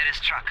him near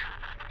Zera's truck.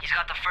 He's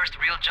got the first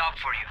real job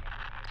for you.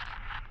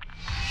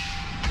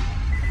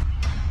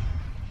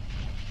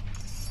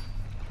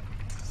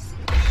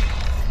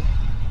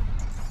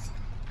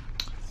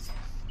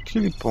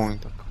 Kill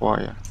point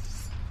acquire.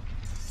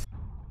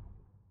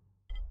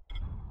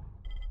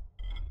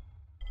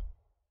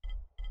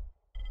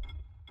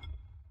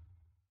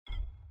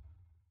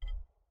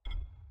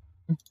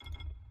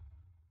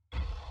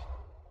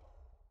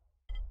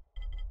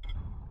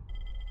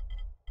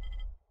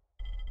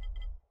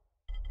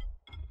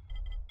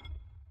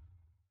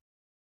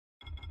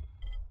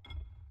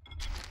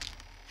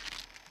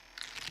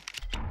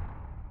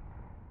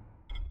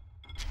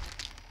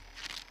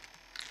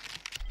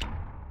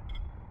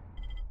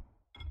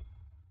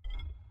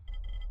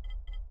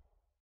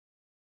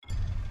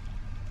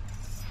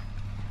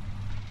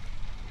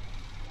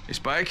 Hey,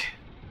 Spike.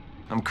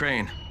 I'm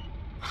Crane.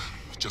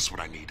 Just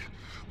what I need.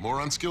 More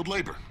unskilled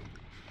labor.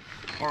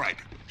 All right,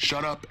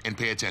 shut up and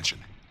pay attention.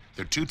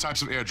 There are two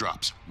types of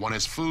airdrops. One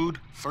is food,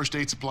 first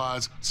aid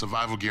supplies,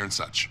 survival gear, and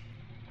such.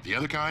 The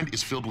other kind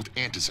is filled with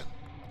antizin.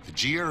 The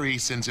GRE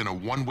sends in a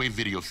one-way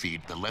video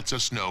feed that lets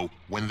us know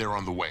when they're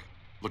on the way.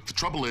 Look, the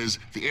trouble is,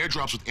 the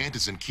airdrops with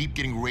antizin keep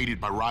getting raided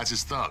by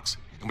Rise's thugs.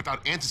 And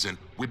without antizin,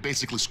 we're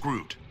basically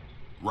screwed.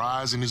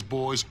 Rise and his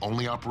boys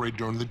only operate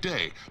during the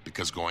day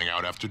because going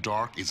out after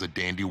dark is a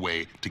dandy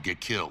way to get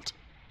killed.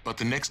 But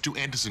the next two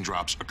antizin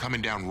drops are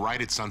coming down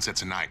right at sunset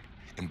tonight,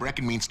 and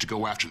Brecken means to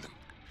go after them.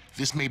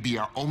 This may be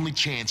our only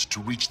chance to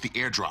reach the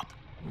airdrop.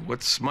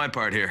 What's my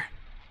part here?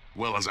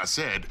 Well, as I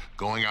said,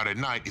 going out at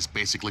night is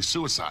basically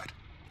suicide.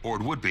 Or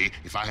it would be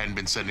if I hadn't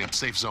been setting up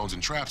safe zones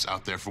and traps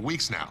out there for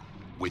weeks now,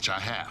 which I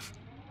have.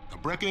 Now,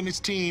 Brecken and his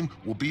team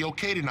will be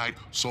okay tonight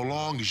so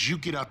long as you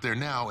get out there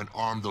now and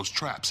arm those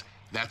traps.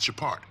 That's your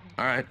part.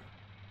 All right.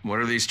 What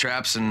are these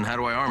traps and how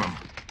do I arm them?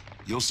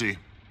 You'll see.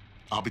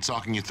 I'll be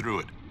talking you through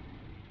it.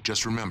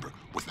 Just remember,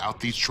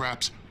 without these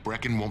traps,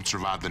 Brecken won't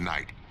survive the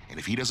night. And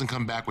if he doesn't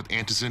come back with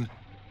antizin,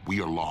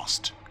 we are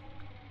lost.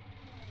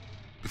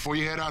 Before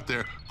you head out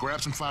there,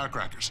 grab some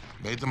firecrackers.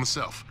 Made them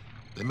myself.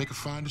 They make a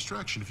fine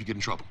distraction if you get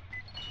in trouble.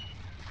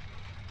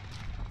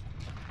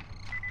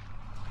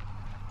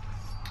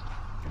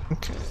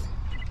 Okay.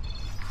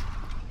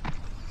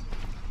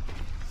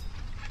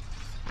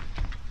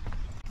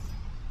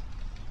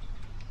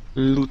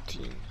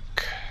 Looting.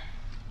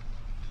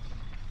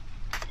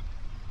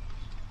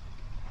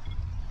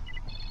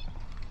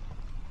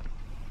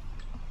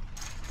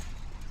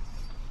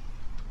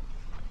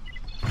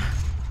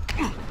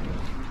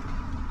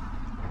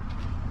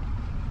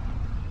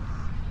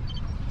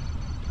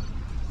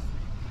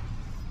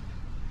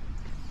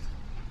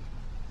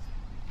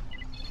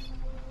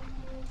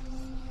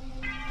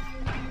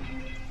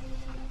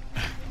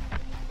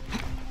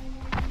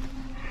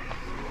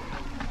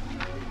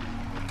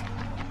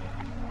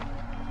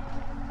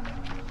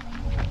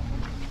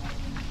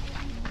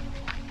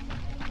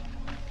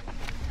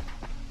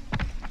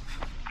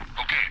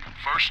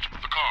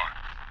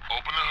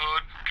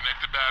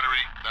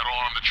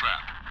 from the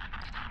trap.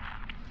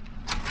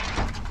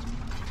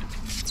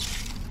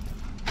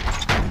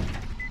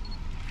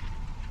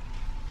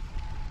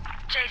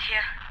 Jade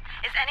here.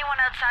 Is anyone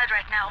outside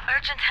right now?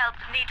 Urgent help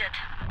needed.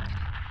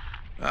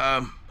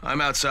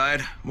 I'm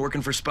outside. I'm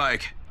working for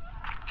Spike.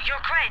 You're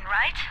Crane,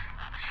 right?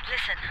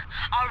 Listen,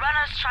 our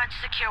runner's trying to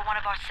secure one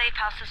of our safe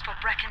houses for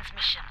Brecken's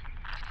mission.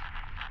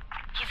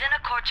 He's in a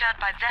courtyard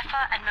by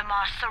Vefa and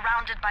Mimar,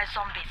 surrounded by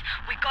zombies.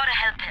 We gotta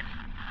help him.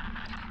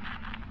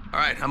 All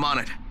right, I'm on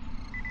it.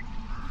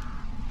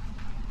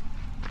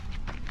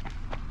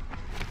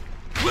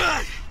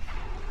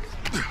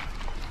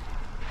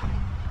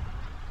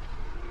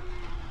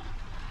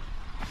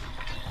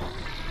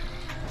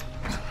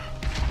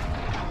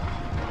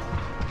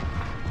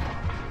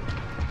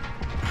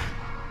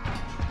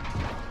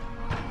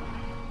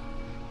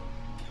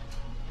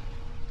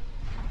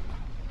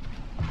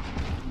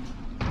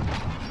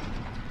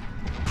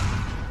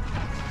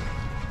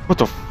 What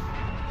the f...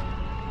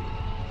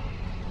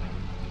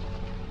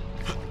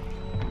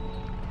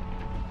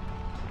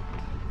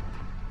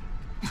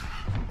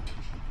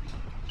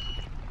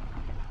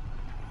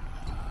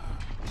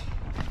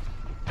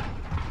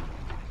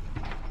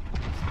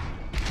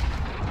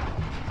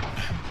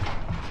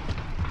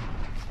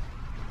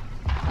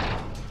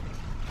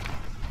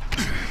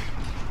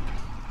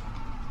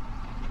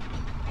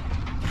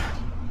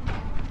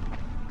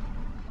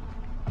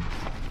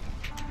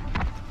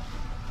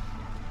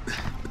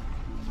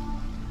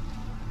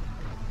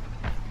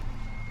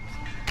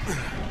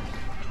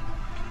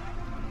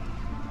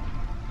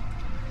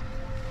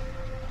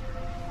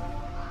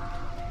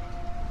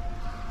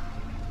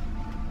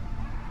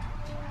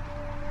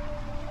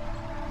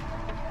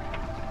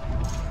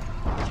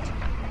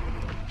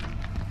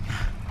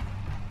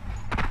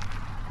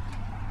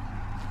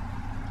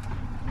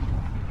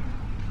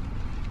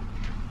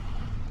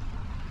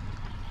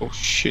 Oh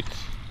shit.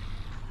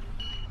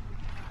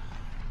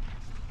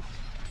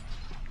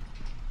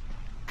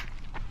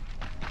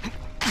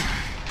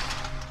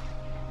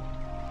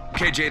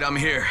 Okay, Jade, I'm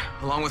here,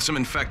 along with some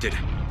infected.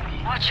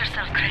 Watch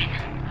yourself, Crane.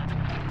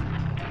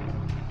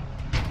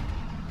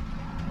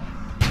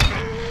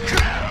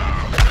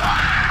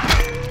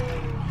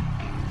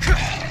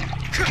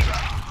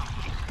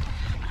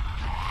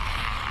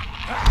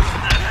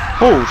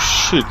 Oh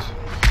shit.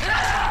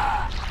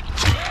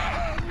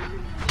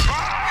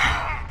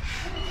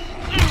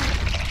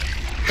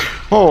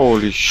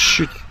 Holy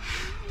shit.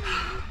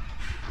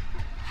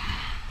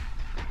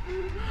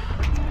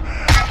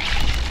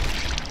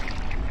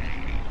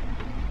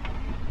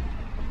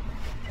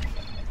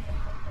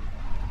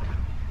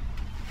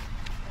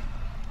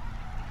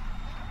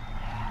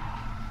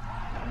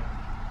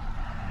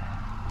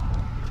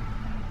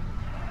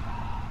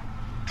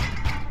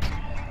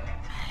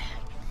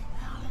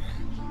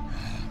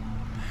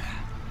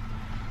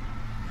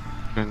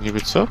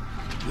 Niby co?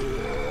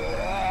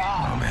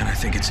 Oh man, I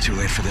think it's too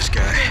late for this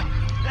guy.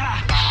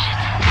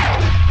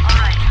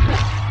 Alright.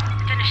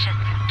 Finish it.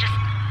 Just...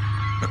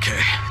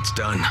 Okay, it's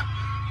done.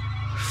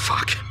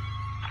 Fuck.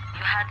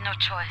 You had no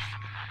choice.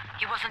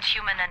 He wasn't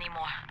human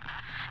anymore.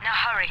 Now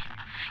hurry.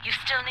 You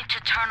still need to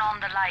turn on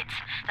the lights.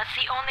 That's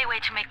the only way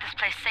to make this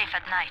place safe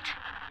at night.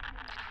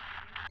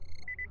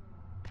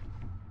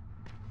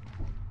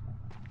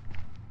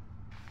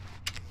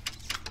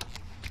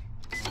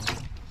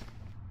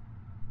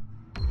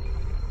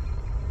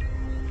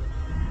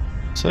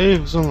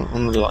 Save zone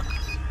unlocked.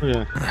 Oh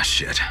yeah. Ah,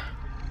 shit.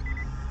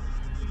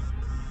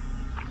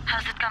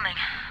 How's it coming?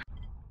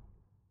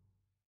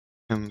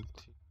 Empty.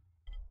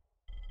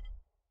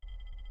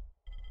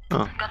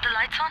 Oh. Got the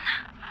lights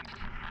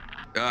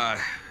on?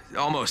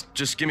 Almost.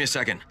 Just give me a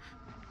second.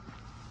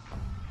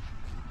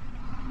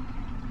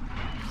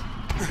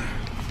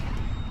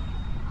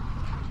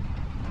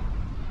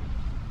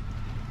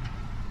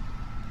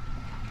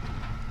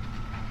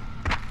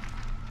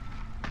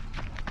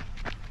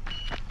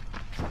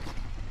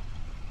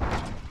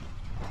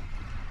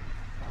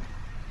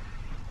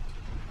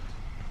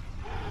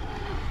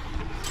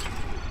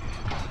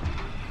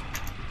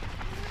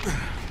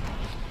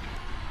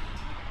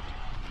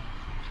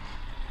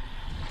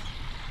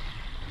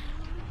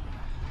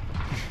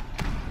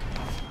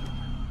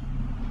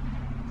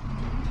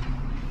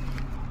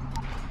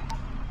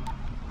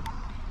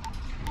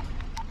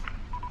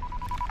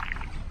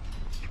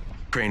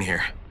 Crane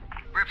here.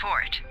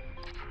 Report.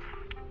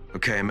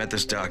 Okay, I met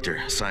this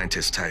doctor,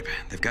 scientist type.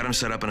 They've got him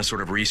set up in a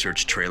sort of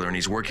research trailer and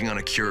he's working on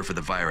a cure for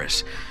the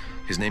virus.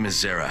 His name is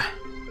Zara.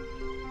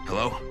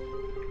 Hello?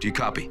 Do you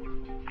copy?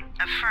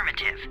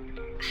 Affirmative.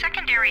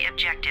 Secondary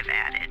objective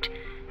added.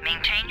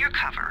 Maintain your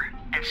cover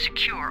and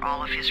secure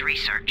all of his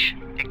research.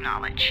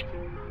 Acknowledge.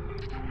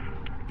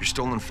 Your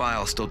stolen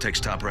file still takes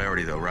top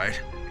priority though, right?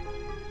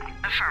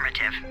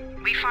 Affirmative.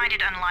 We find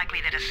it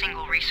unlikely that a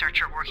single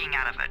researcher working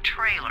out of a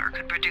trailer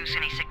could produce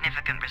any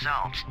significant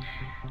results.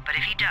 But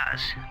if he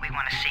does, we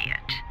want to see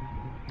it.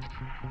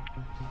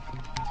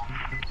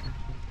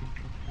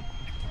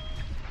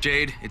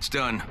 Jade, it's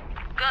done.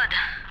 Good.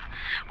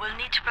 We'll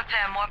need to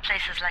prepare more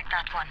places like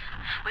that one.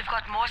 We've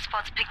got more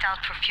spots picked out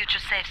for future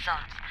safe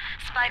zones.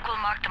 Spike will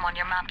mark them on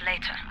your map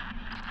later.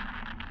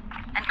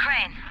 And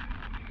Crane,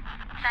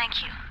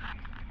 thank you.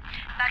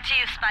 Back to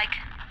you, Spike.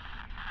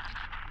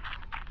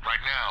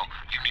 Right now,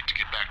 you need to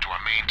get back to our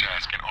main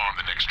task and arm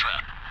the next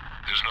trap.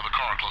 There's another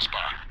car close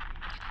by.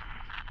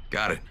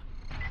 Got it.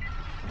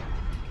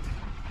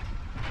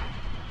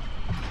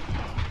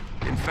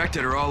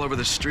 Infected are all over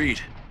the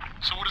street.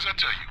 So what does that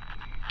tell you?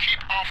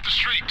 Keep off the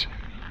street.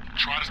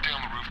 Try to stay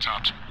on the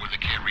rooftops where they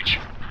can't reach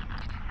you.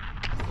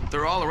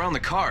 They're all around the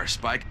car,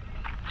 Spike.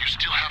 You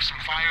still have some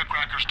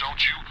firecrackers, don't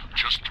you?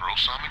 Just throw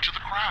some into the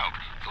crowd.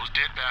 Those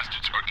dead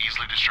bastards are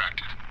easily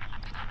distracted.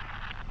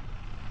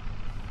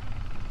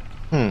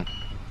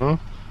 Huh?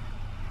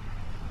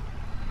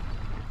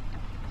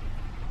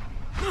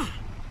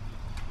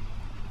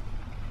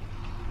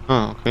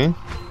 Okay.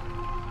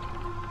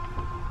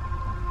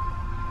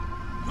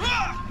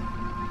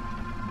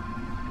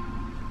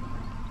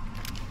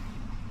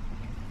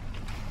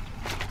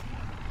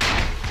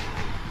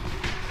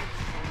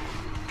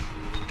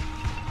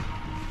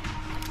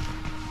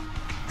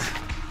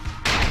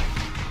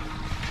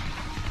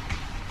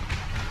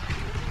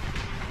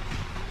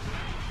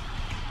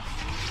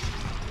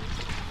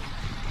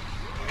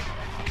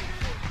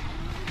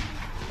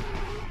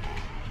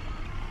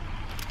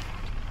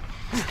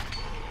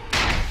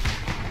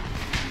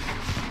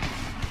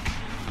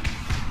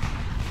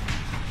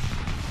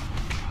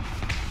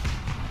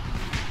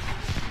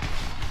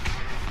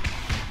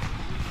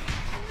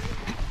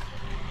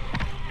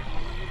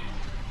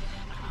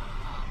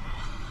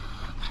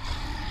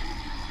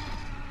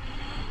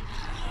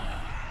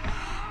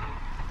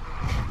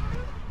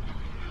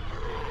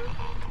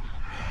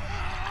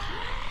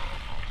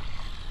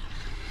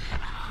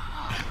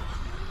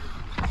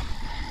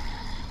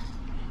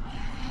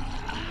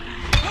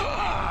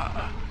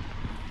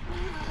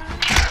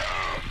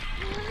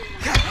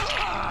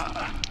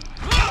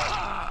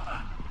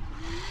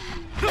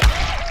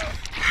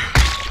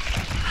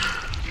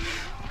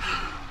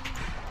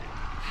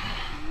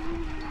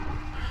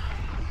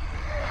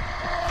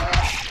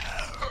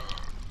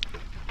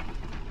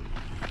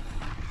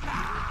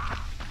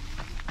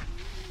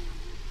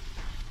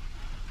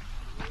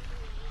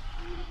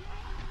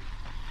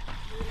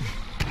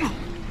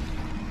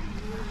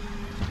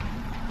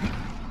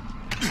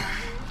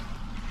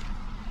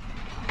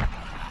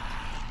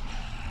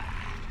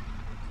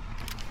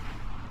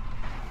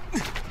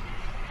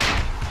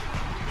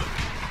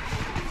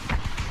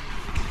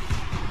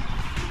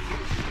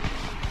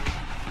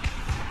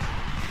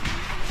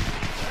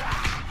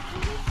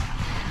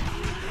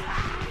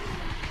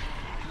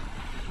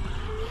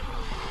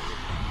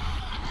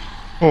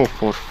 Oh,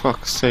 for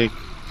fuck's sake.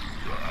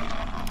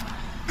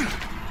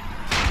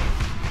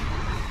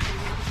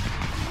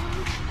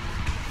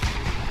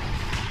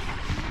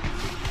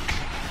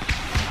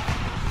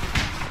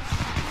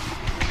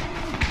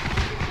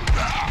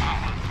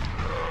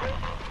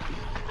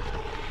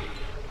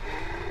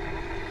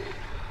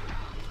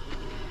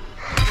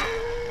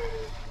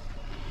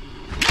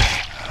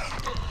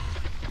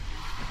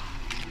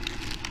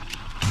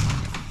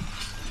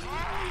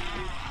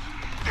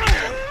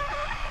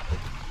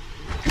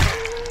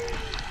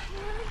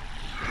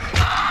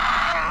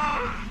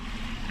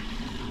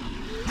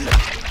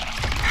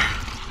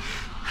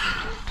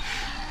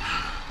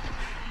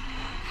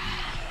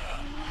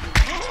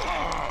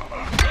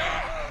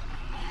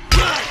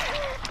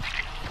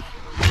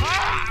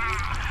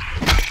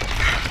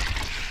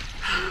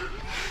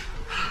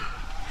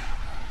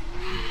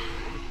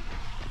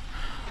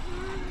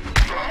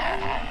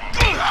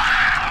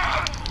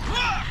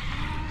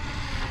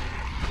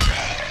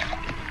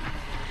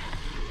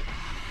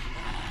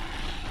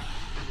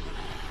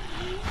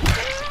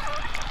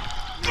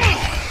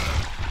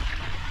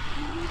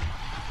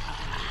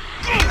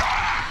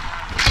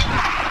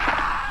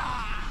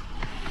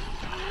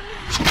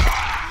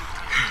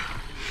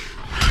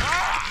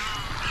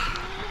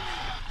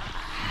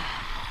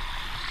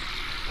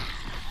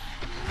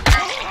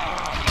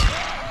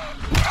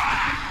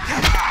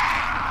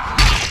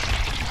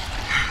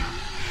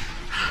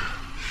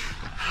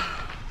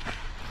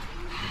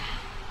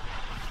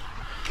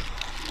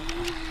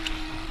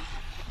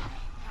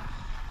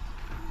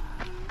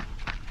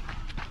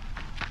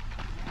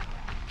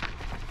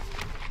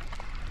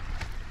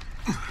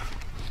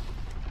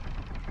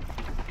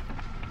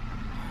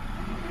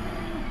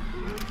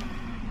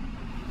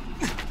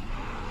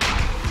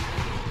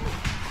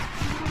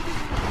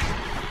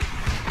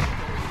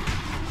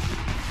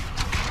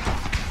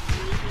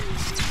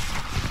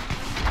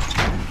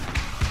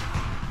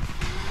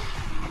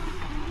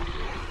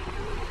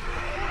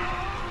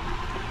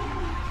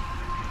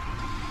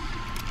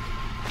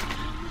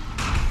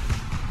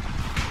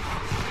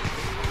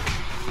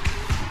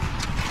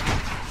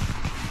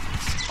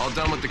 All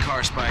done with the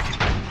car, Spike.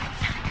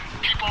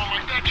 Keep on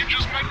like that, you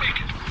just might make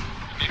it.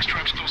 The next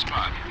trap's close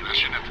by, and I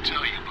shouldn't have to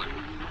tell you, but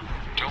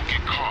don't get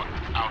caught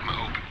out in the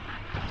open.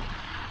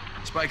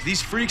 Spike,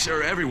 these freaks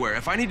are everywhere.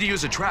 If I need to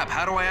use a trap,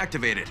 how do I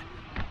activate it?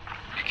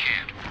 You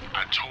can't.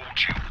 I told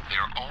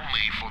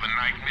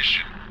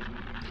mission.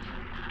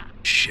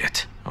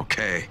 Shit.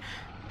 Okay.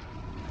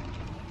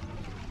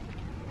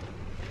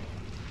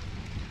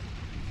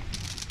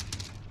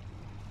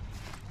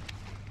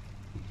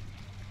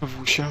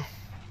 Wusia.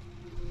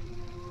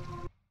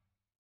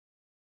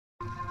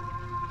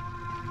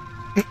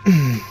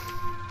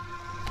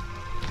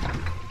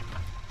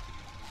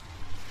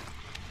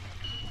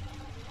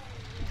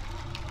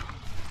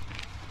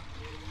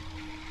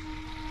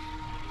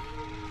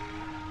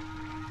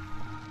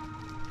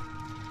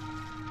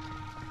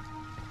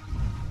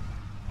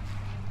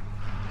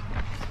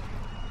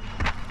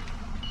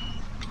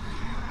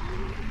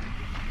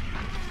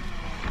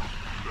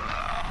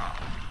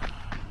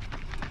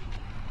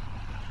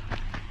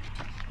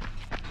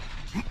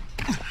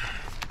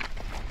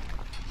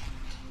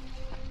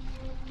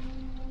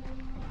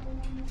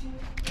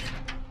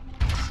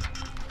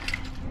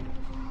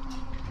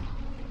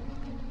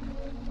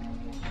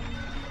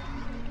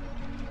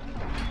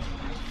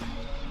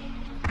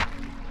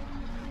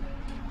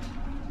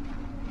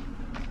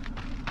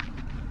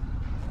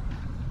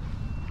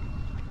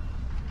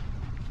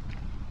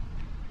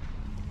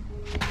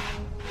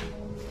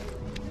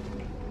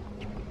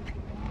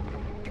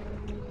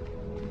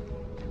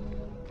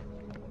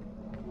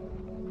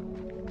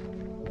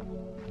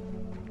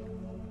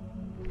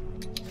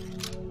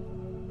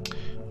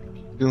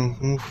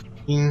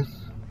 Mówki.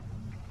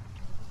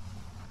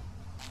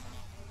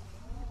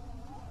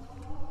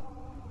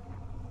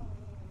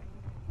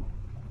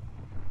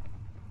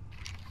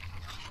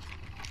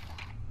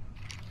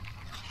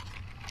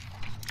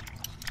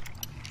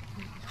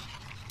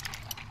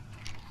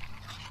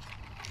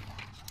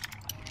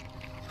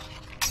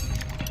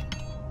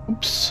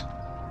 Ups.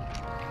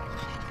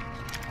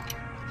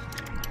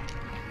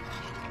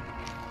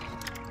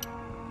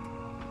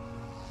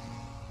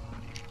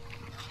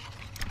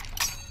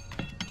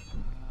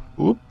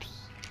 Oops.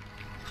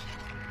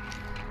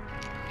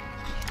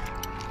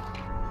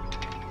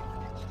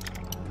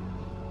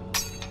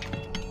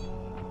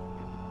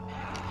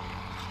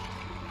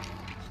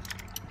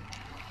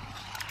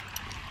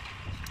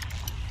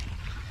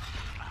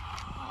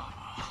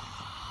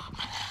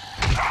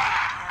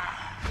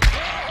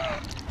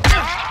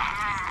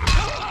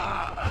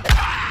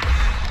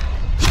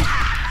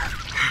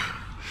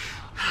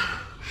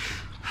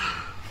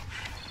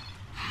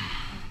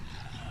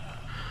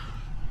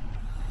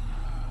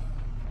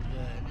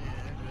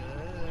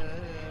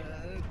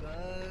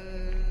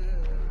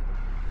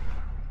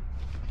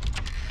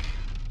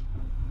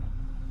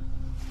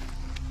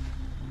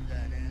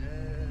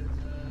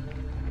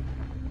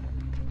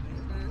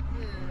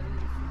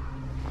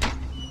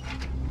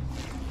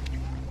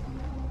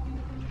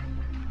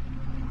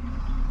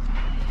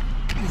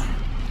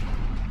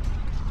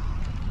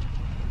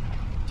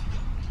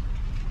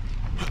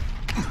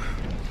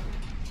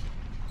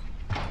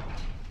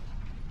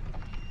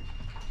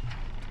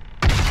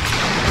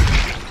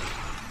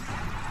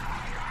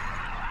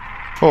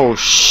 Oh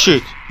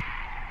shit.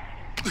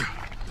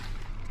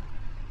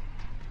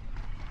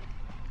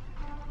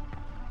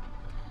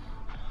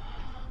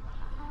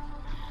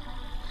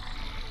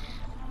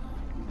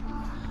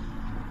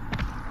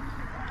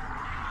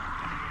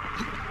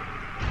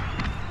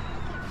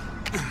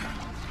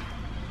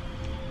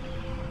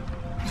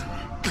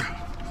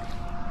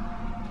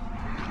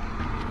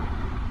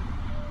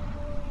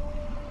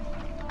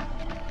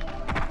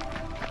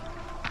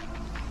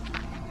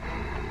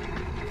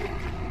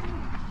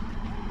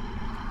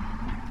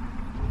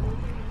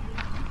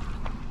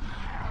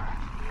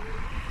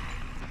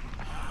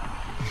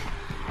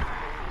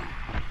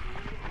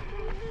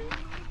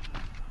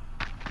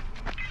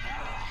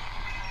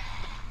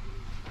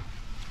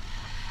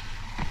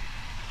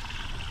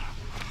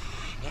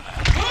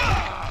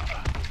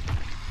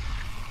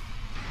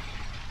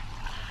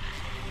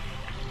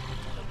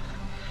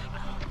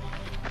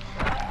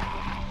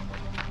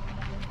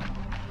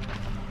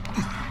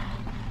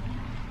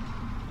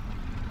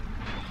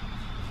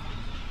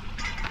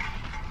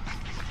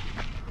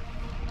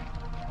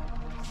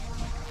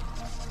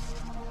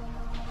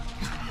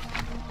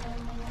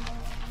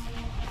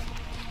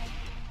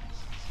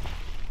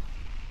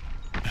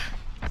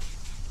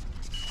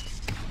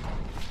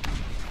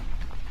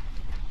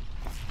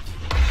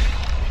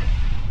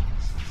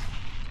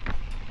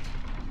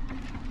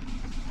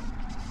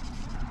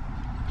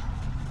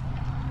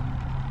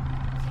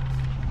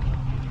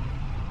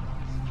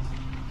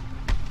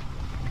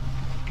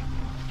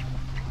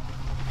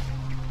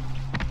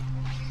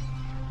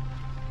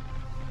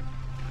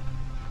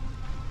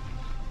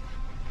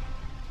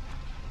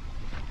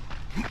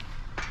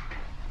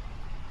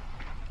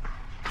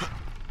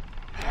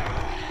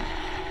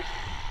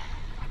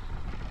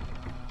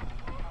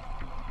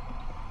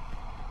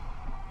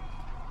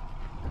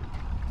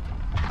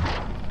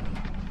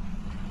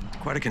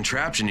 Quite a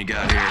contraption you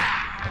got here. 3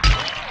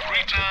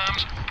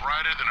 times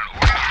brighter than an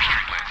ordinary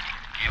street lamp.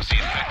 Gives the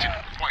infected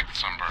quite the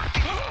sunburn.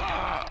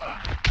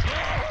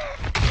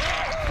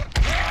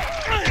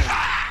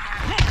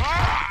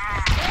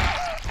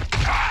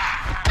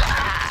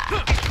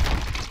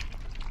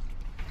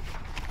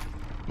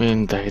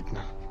 Winda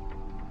jedna.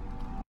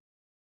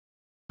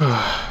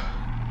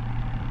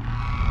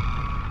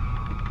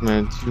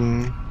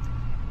 Medium.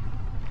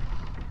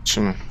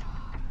 Trzymaj.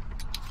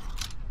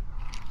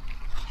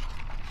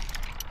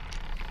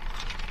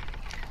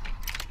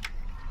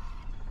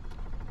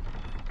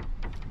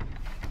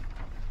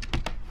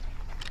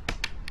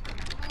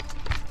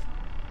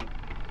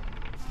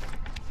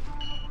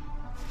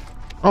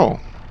 O!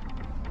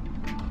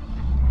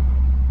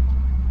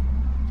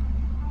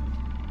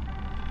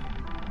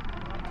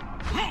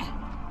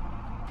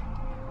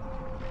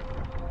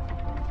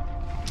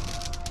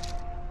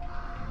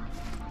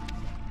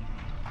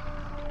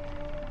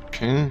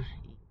 Okay.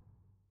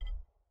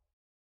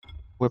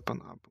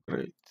 Weapon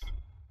upgrade.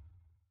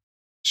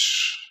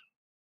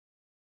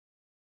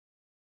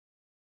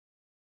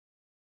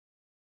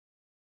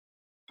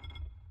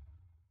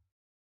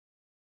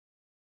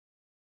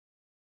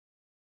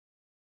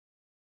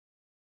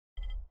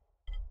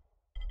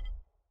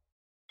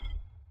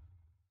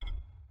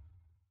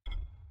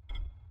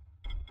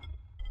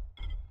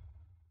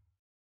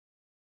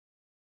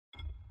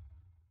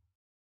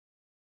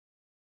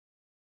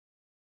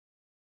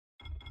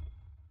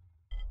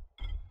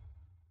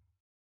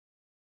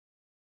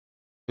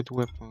 Good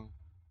weapon.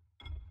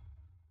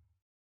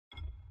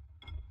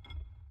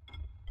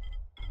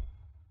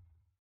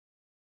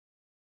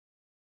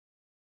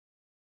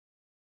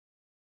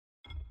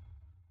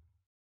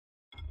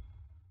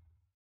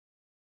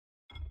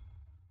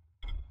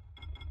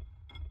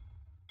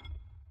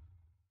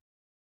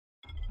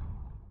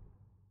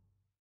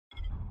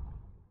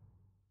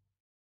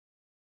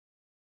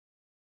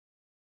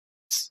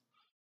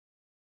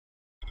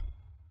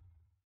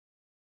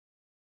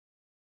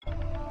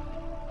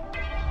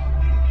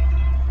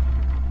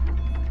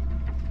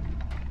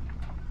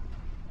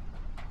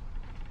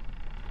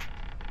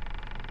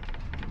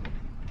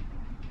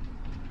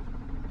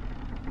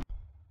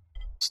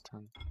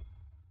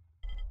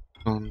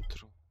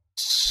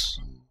 Controls.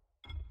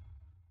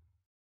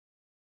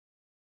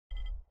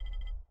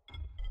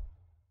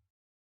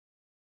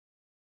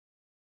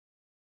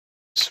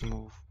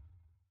 Smooth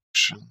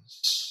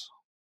actions.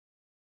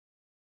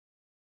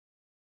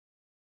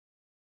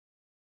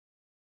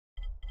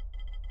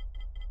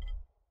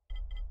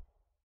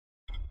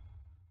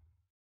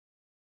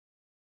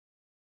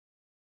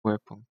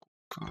 Weapon.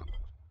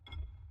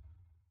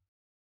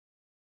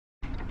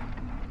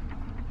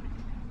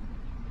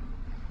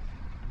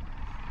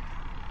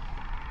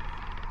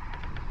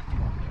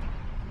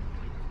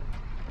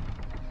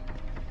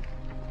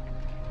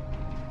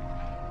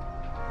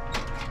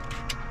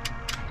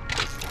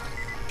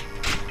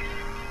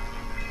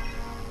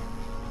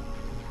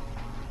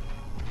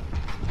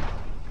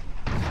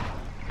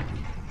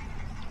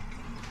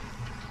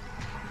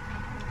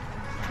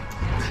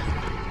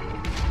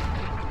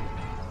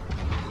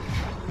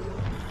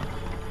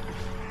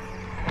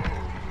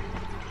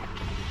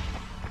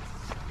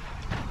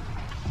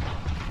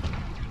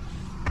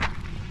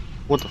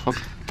 What the fuck?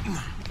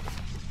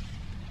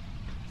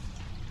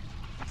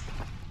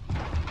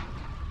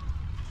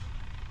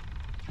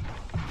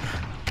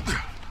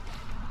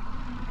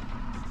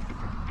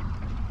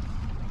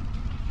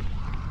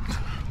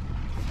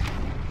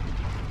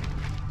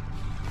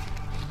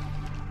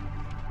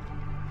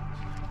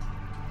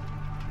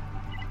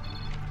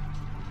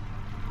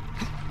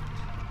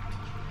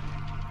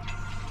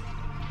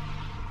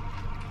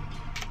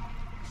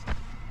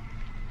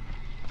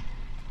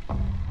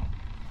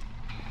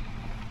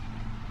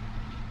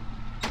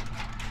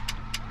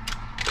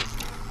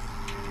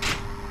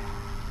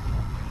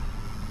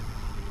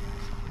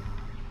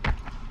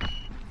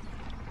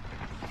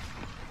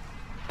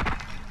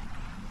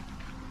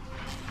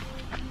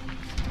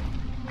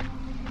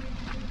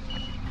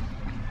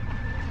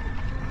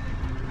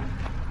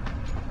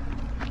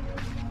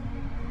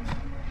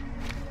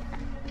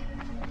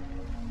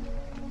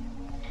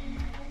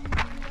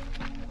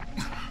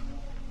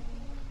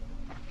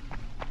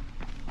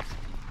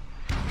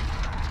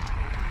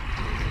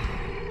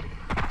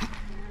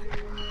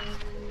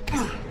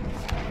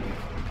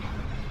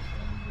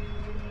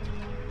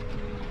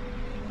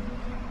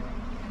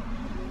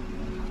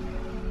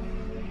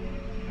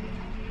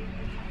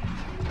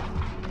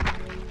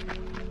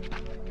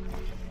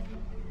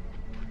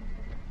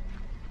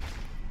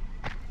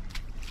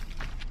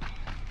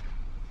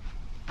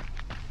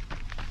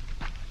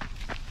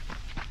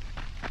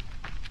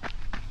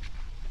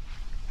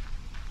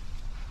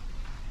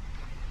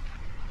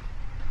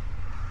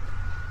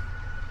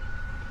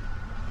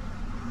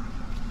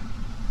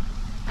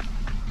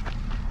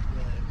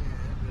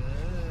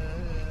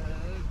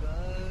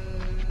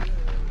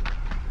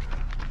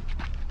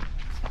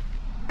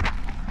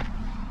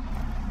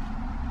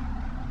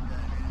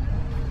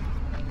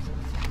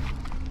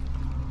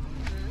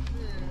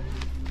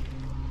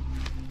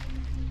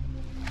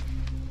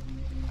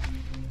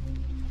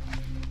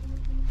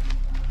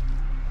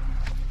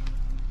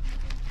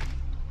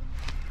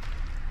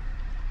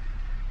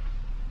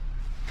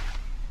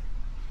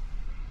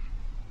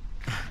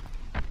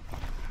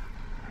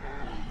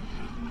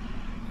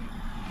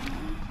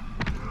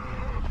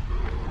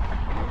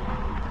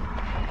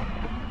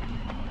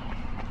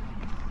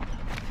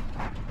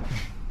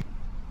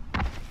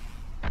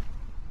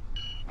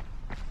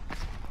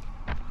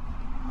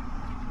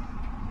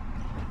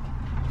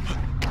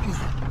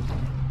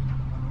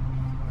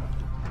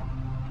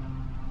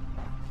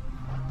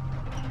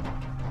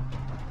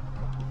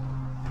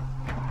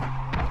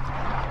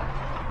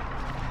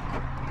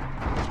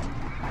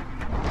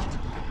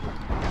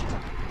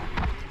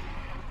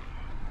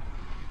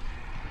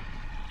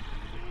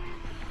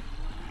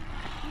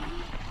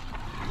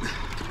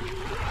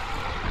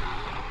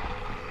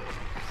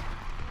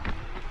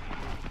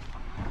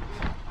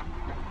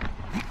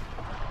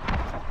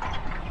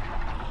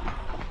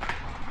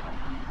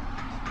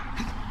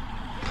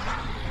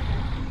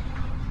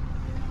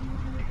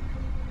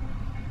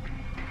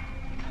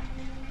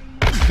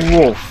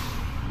 Oh,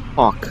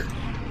 fuck.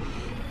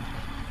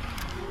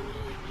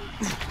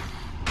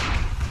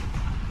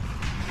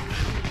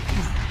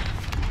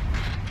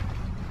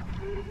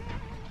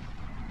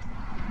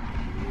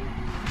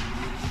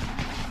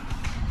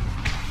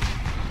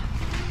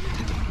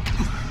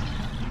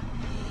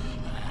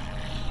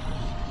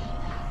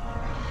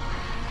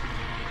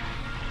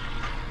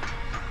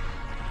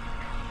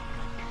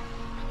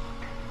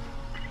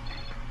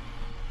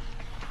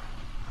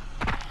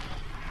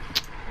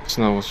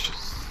 Znowu się...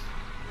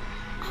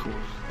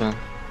 Kurde.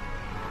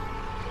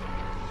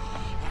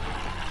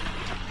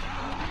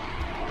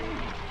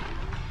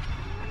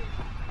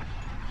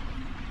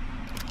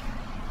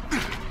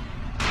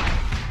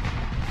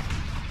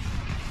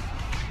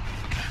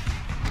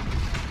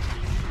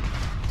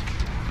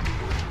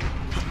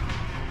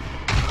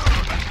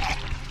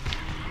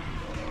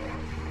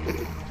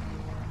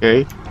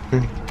 Okej.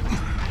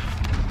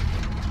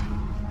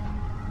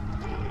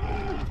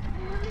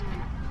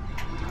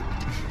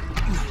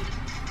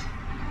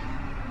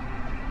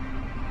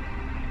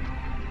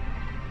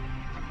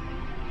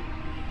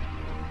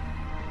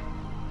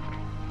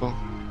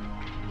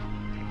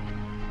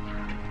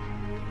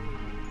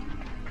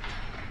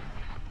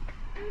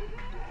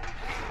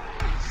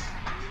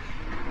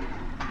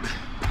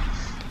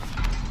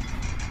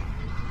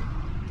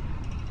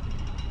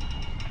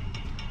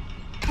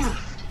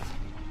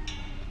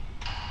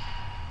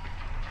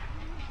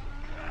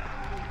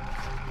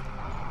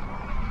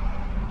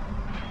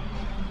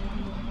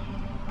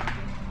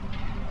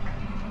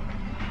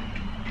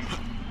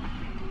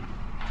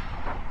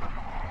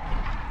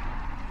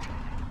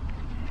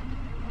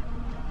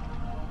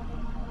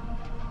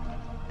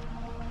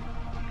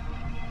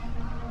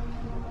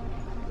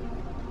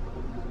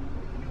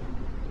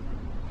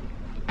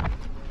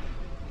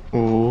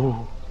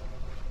 Ooh.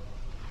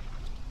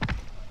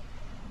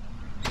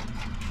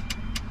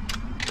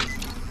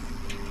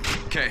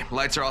 Okay,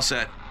 lights are all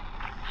set.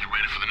 You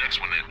ready for the next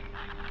one then?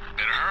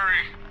 Better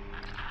hurry.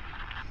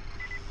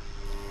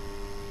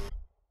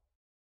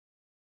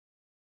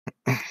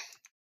 Hey,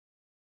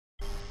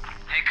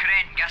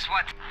 Crane, guess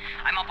what?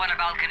 I'm up on a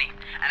balcony,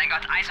 and I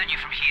got eyes on you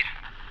from here.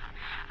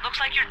 Looks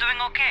like you're doing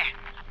okay.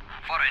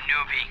 For a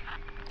newbie.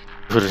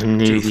 For a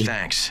newbie. Gee,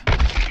 thanks.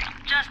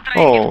 Just try to get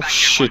Oh, back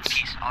shit. your one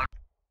piece, all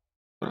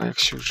A jak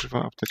się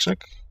używa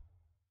apteczek?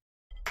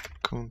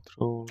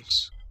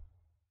 Controls.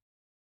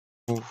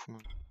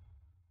 Movement.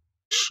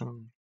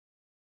 Action.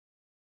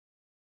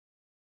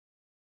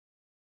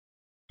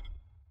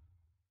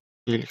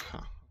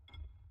 Ilha.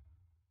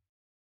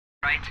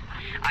 right?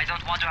 I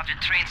don't want to have to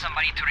train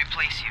somebody to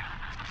replace you.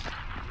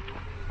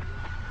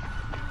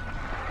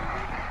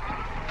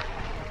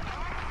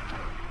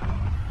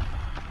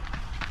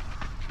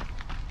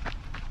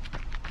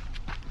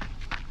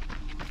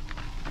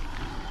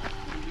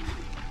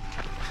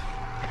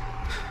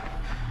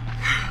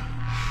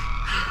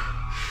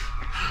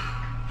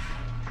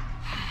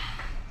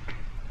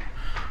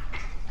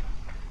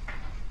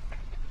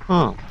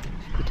 A,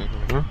 tutaj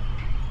dobra.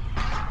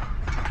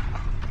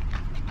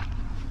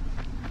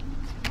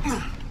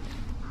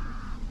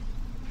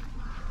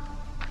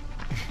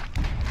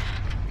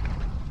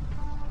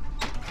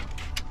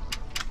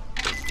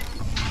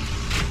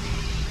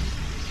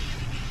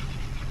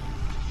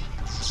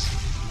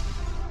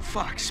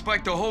 Fuck,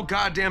 Spike, the whole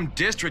goddamn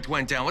district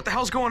went down. What the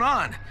hell's going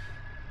on?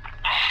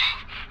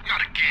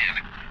 Not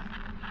again.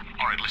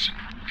 All right, listen.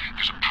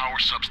 There's a power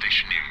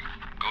substation near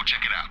you. Go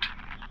check it out.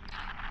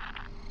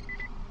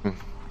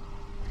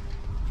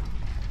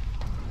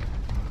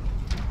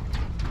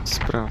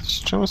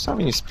 Sprawdź. Czemu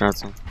sami nie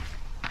sprawdzą?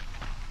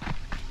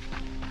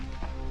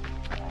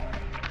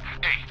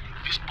 Hey,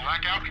 this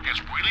blackout has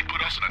really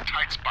put us in a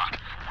tight spot.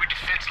 We're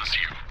defenseless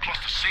here. Plus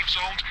the safe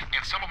zones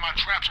and some of my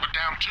traps are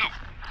down too.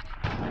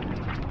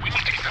 We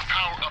need to get the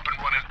power up and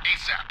running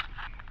ASAP.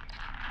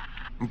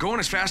 I'm going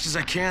as fast as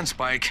I can,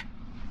 Spike.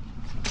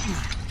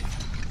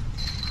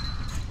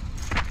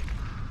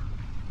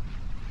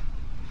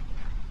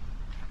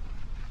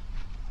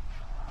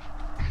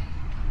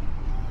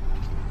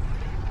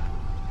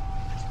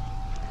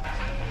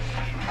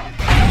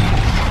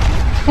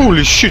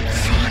 Holy shit!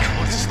 Fuck,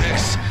 what is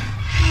this?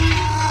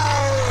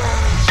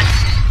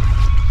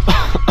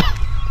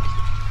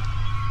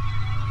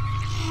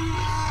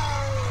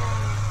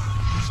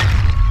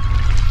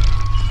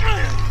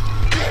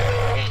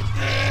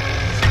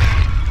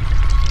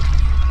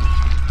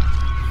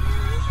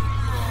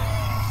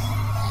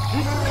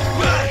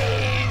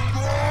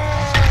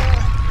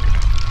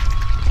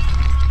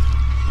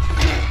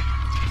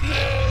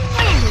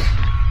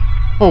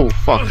 Oh,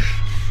 fuck.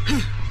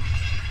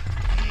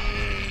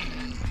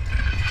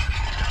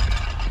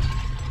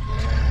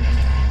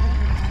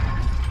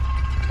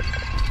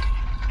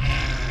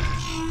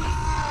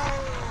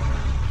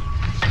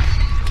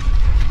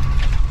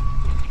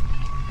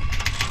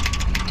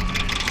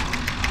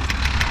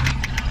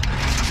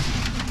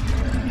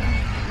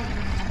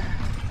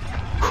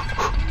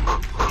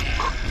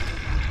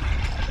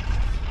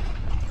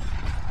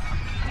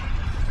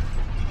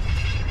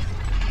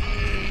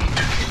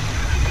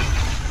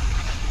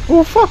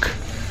 Oh fuck!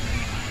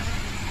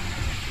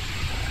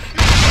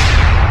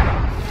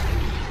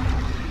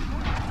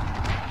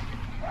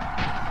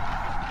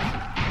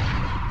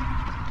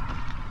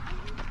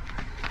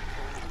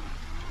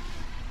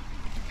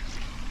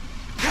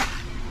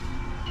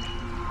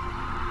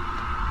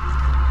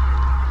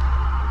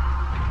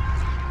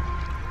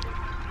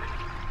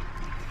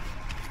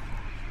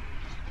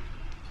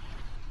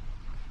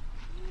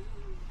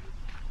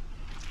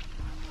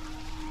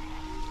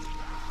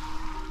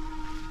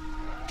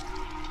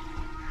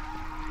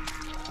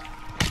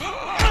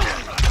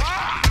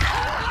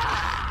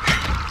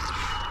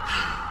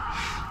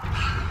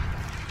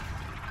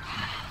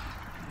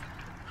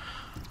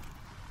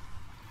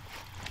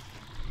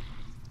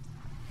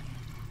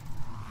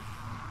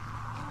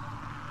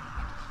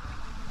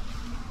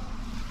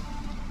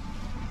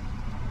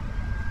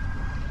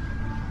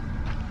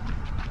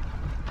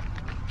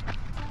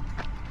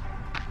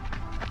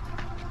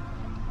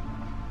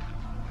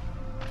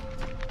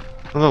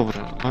 No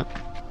dobra, ale...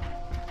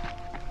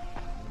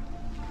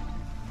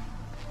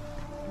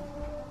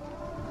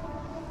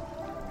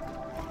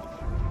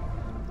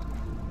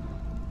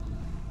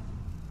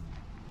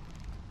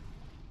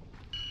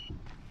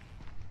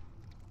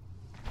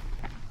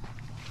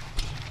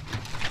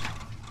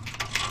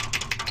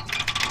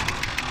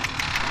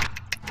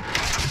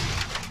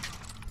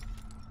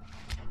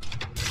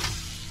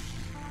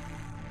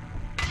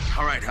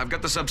 All right, I've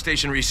got the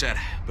substation reset,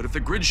 but if the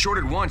grid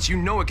shorted once, you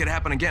know it could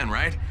happen again,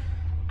 right?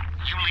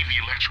 You leave the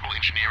electrical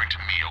engineering to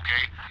me,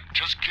 okay?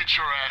 Just get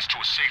your ass to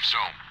a safe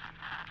zone.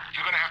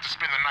 You're gonna have to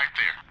spend the night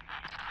there.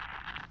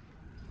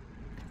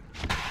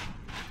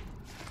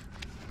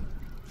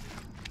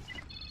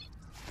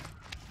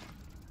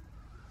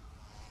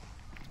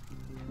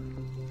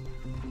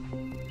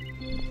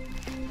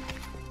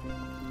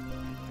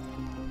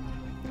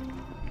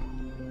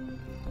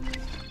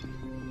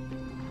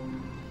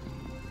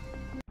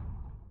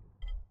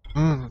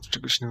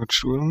 Czegoś nie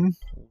nauczyłem.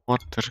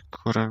 Water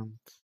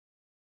current.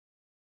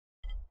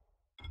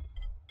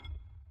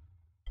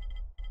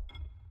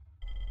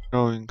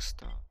 Growing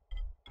star.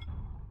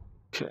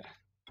 Okay.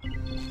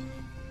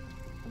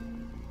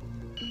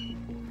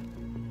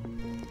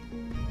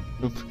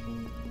 Lub.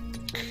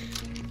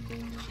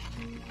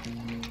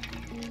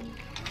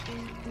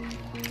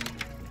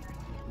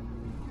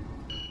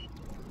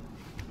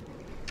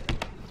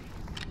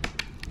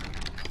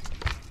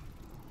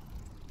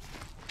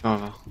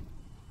 Dobra.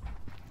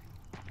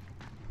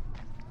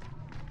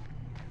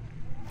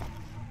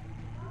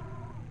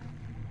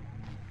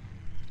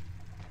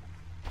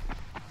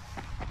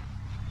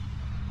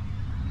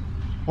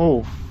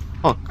 Oh,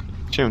 fuck.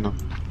 Ciemno.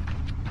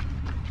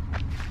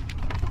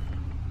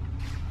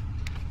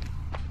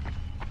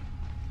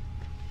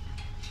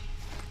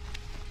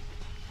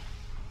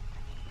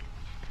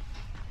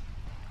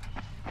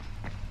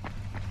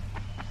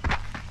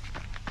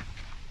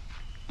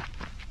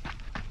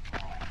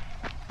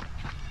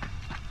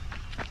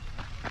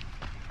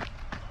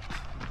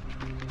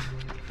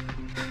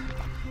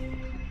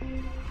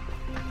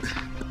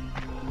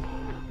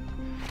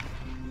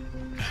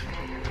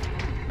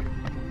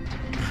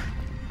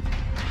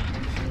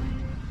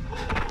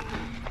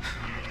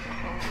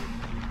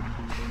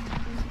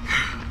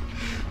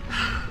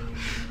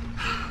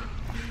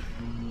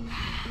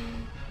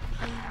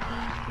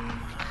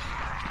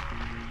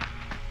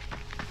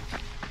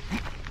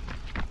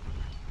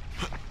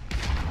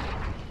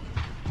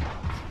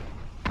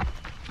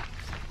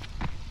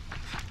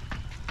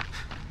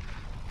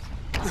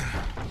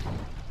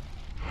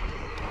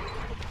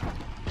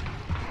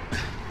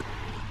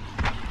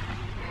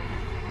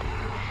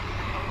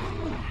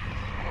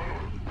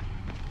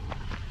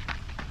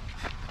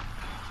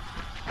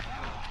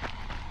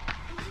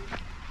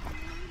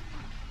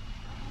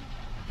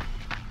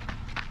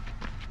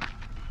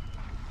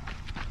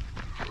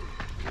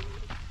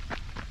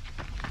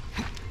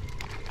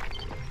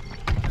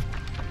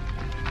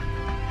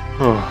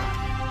 Oh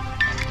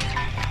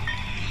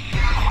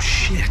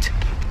shit.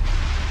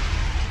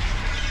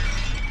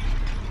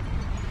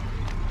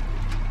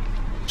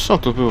 Co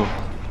to było?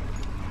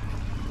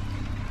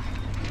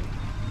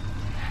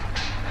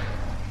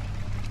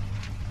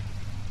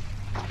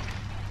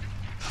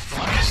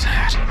 What is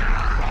that?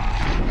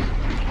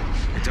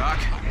 Hey, Doc.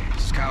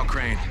 This is Kyle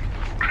Crane.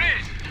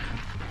 Crane!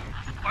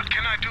 What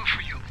can I do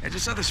for you? I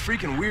just saw this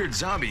freaking weird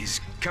zombie.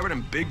 He's covered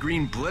in big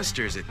green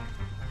blisters. It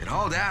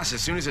hauled ass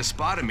as soon as it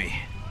spotted me.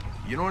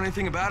 You know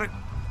anything about it?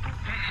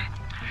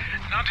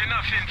 Not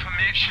enough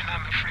information,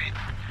 I'm afraid.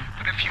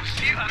 But if you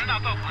see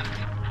another one,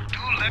 do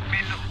let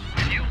me know,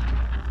 will you?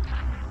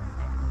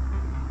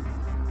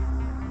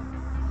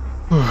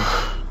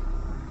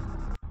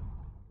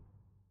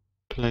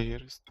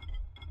 Players.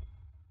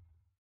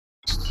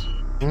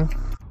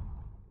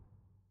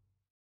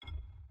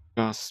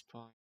 Gas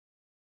pipe.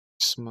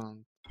 Smart.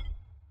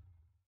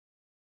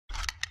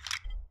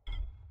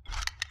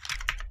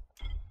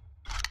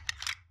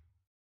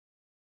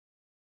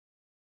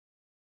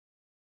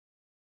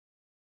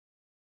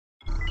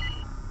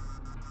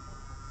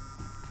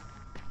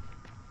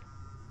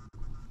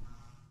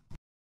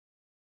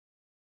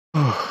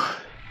 You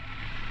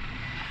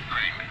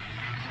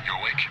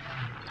awake?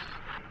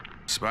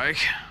 Spike,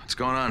 what's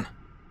going on?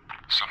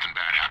 Something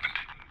bad happened.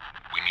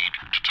 We need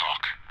to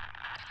talk.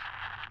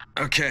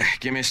 Okay,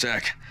 give me a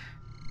sec.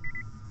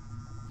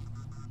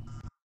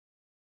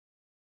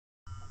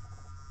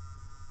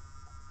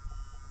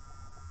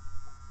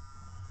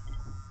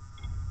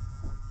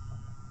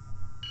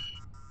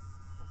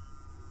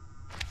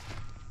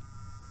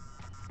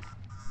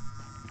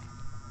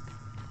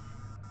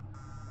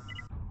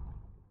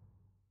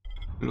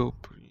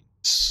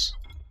 Blueprints.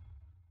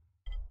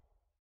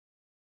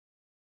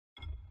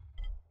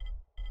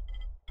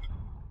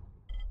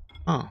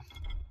 Oh.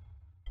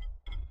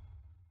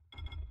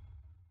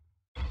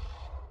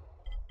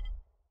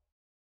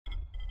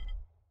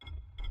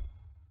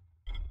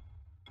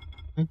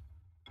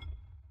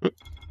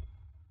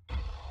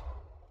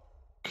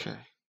 Okay.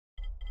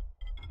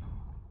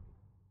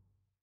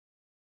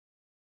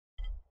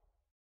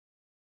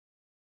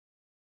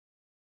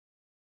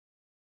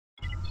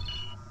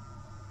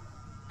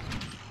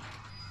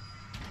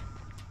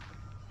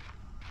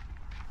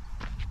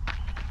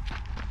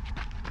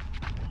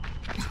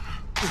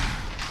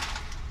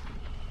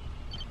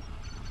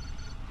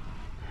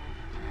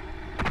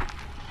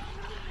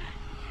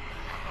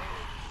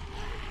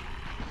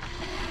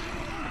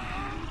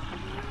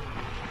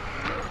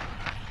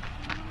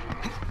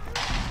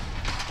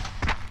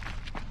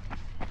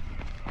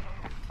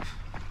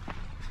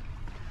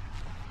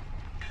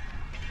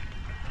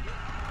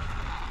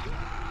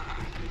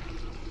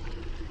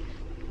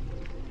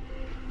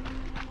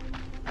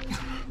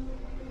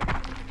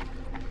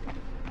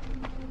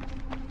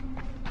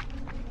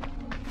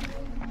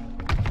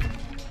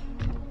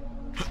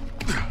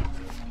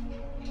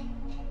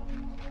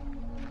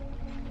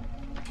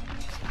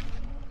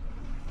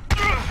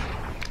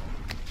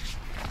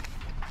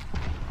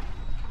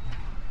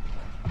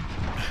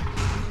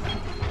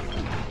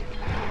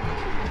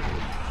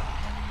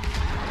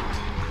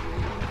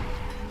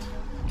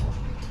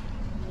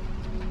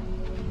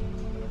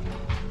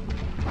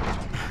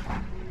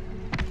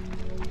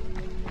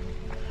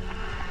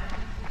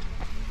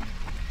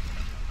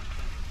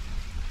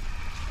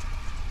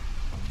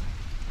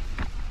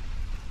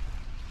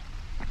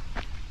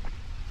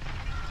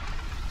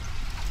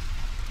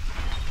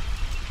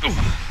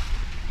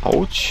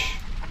 Ouch.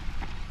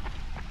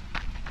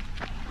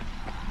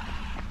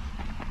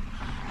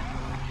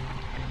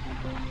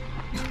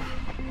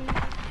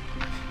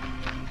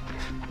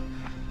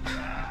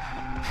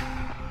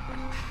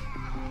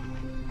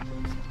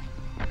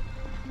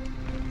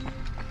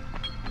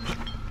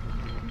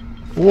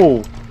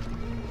 Whoa.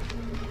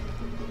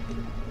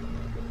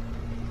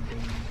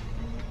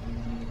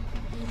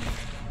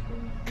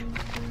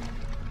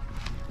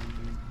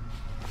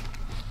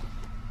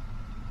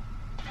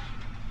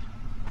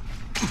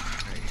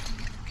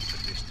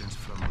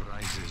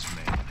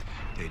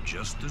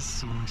 Just as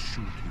soon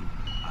shoot you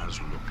as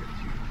look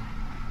at you.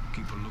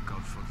 Keep a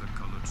lookout for the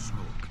colored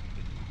smoke.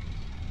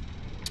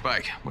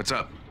 Spike, what's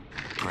up?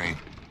 Crane,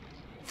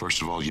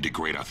 first of all, you did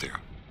great out there.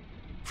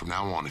 From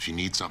now on, if you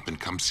need something,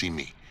 come see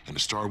me. And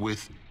to start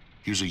with,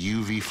 here's a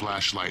UV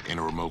flashlight and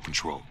a remote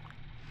control.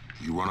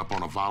 You run up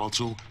on a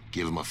volatile,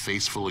 give him a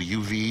face full of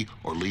UV,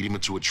 or lead him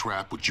into a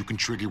trap which you can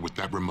trigger with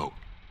that remote.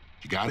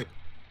 You got it?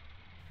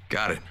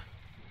 Got it.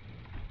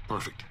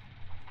 Perfect.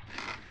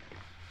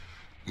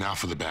 Now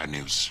for the bad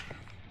news.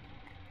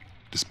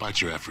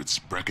 Despite your efforts,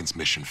 Brecken's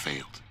mission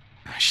failed.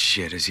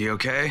 Shit, is he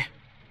okay?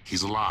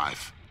 He's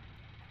alive.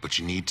 But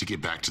you need to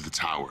get back to the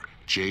tower.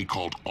 Jade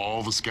called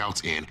all the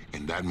scouts in,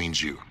 and that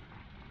means you.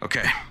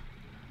 Okay.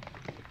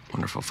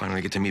 Wonder if I'll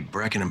finally get to meet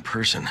Brecken in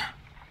person.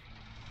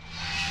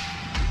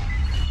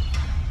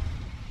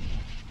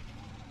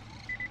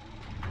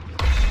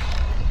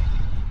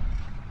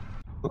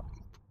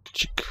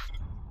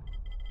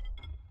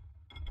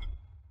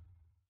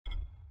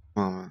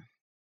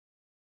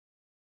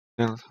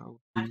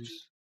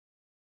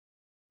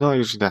 No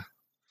już idę.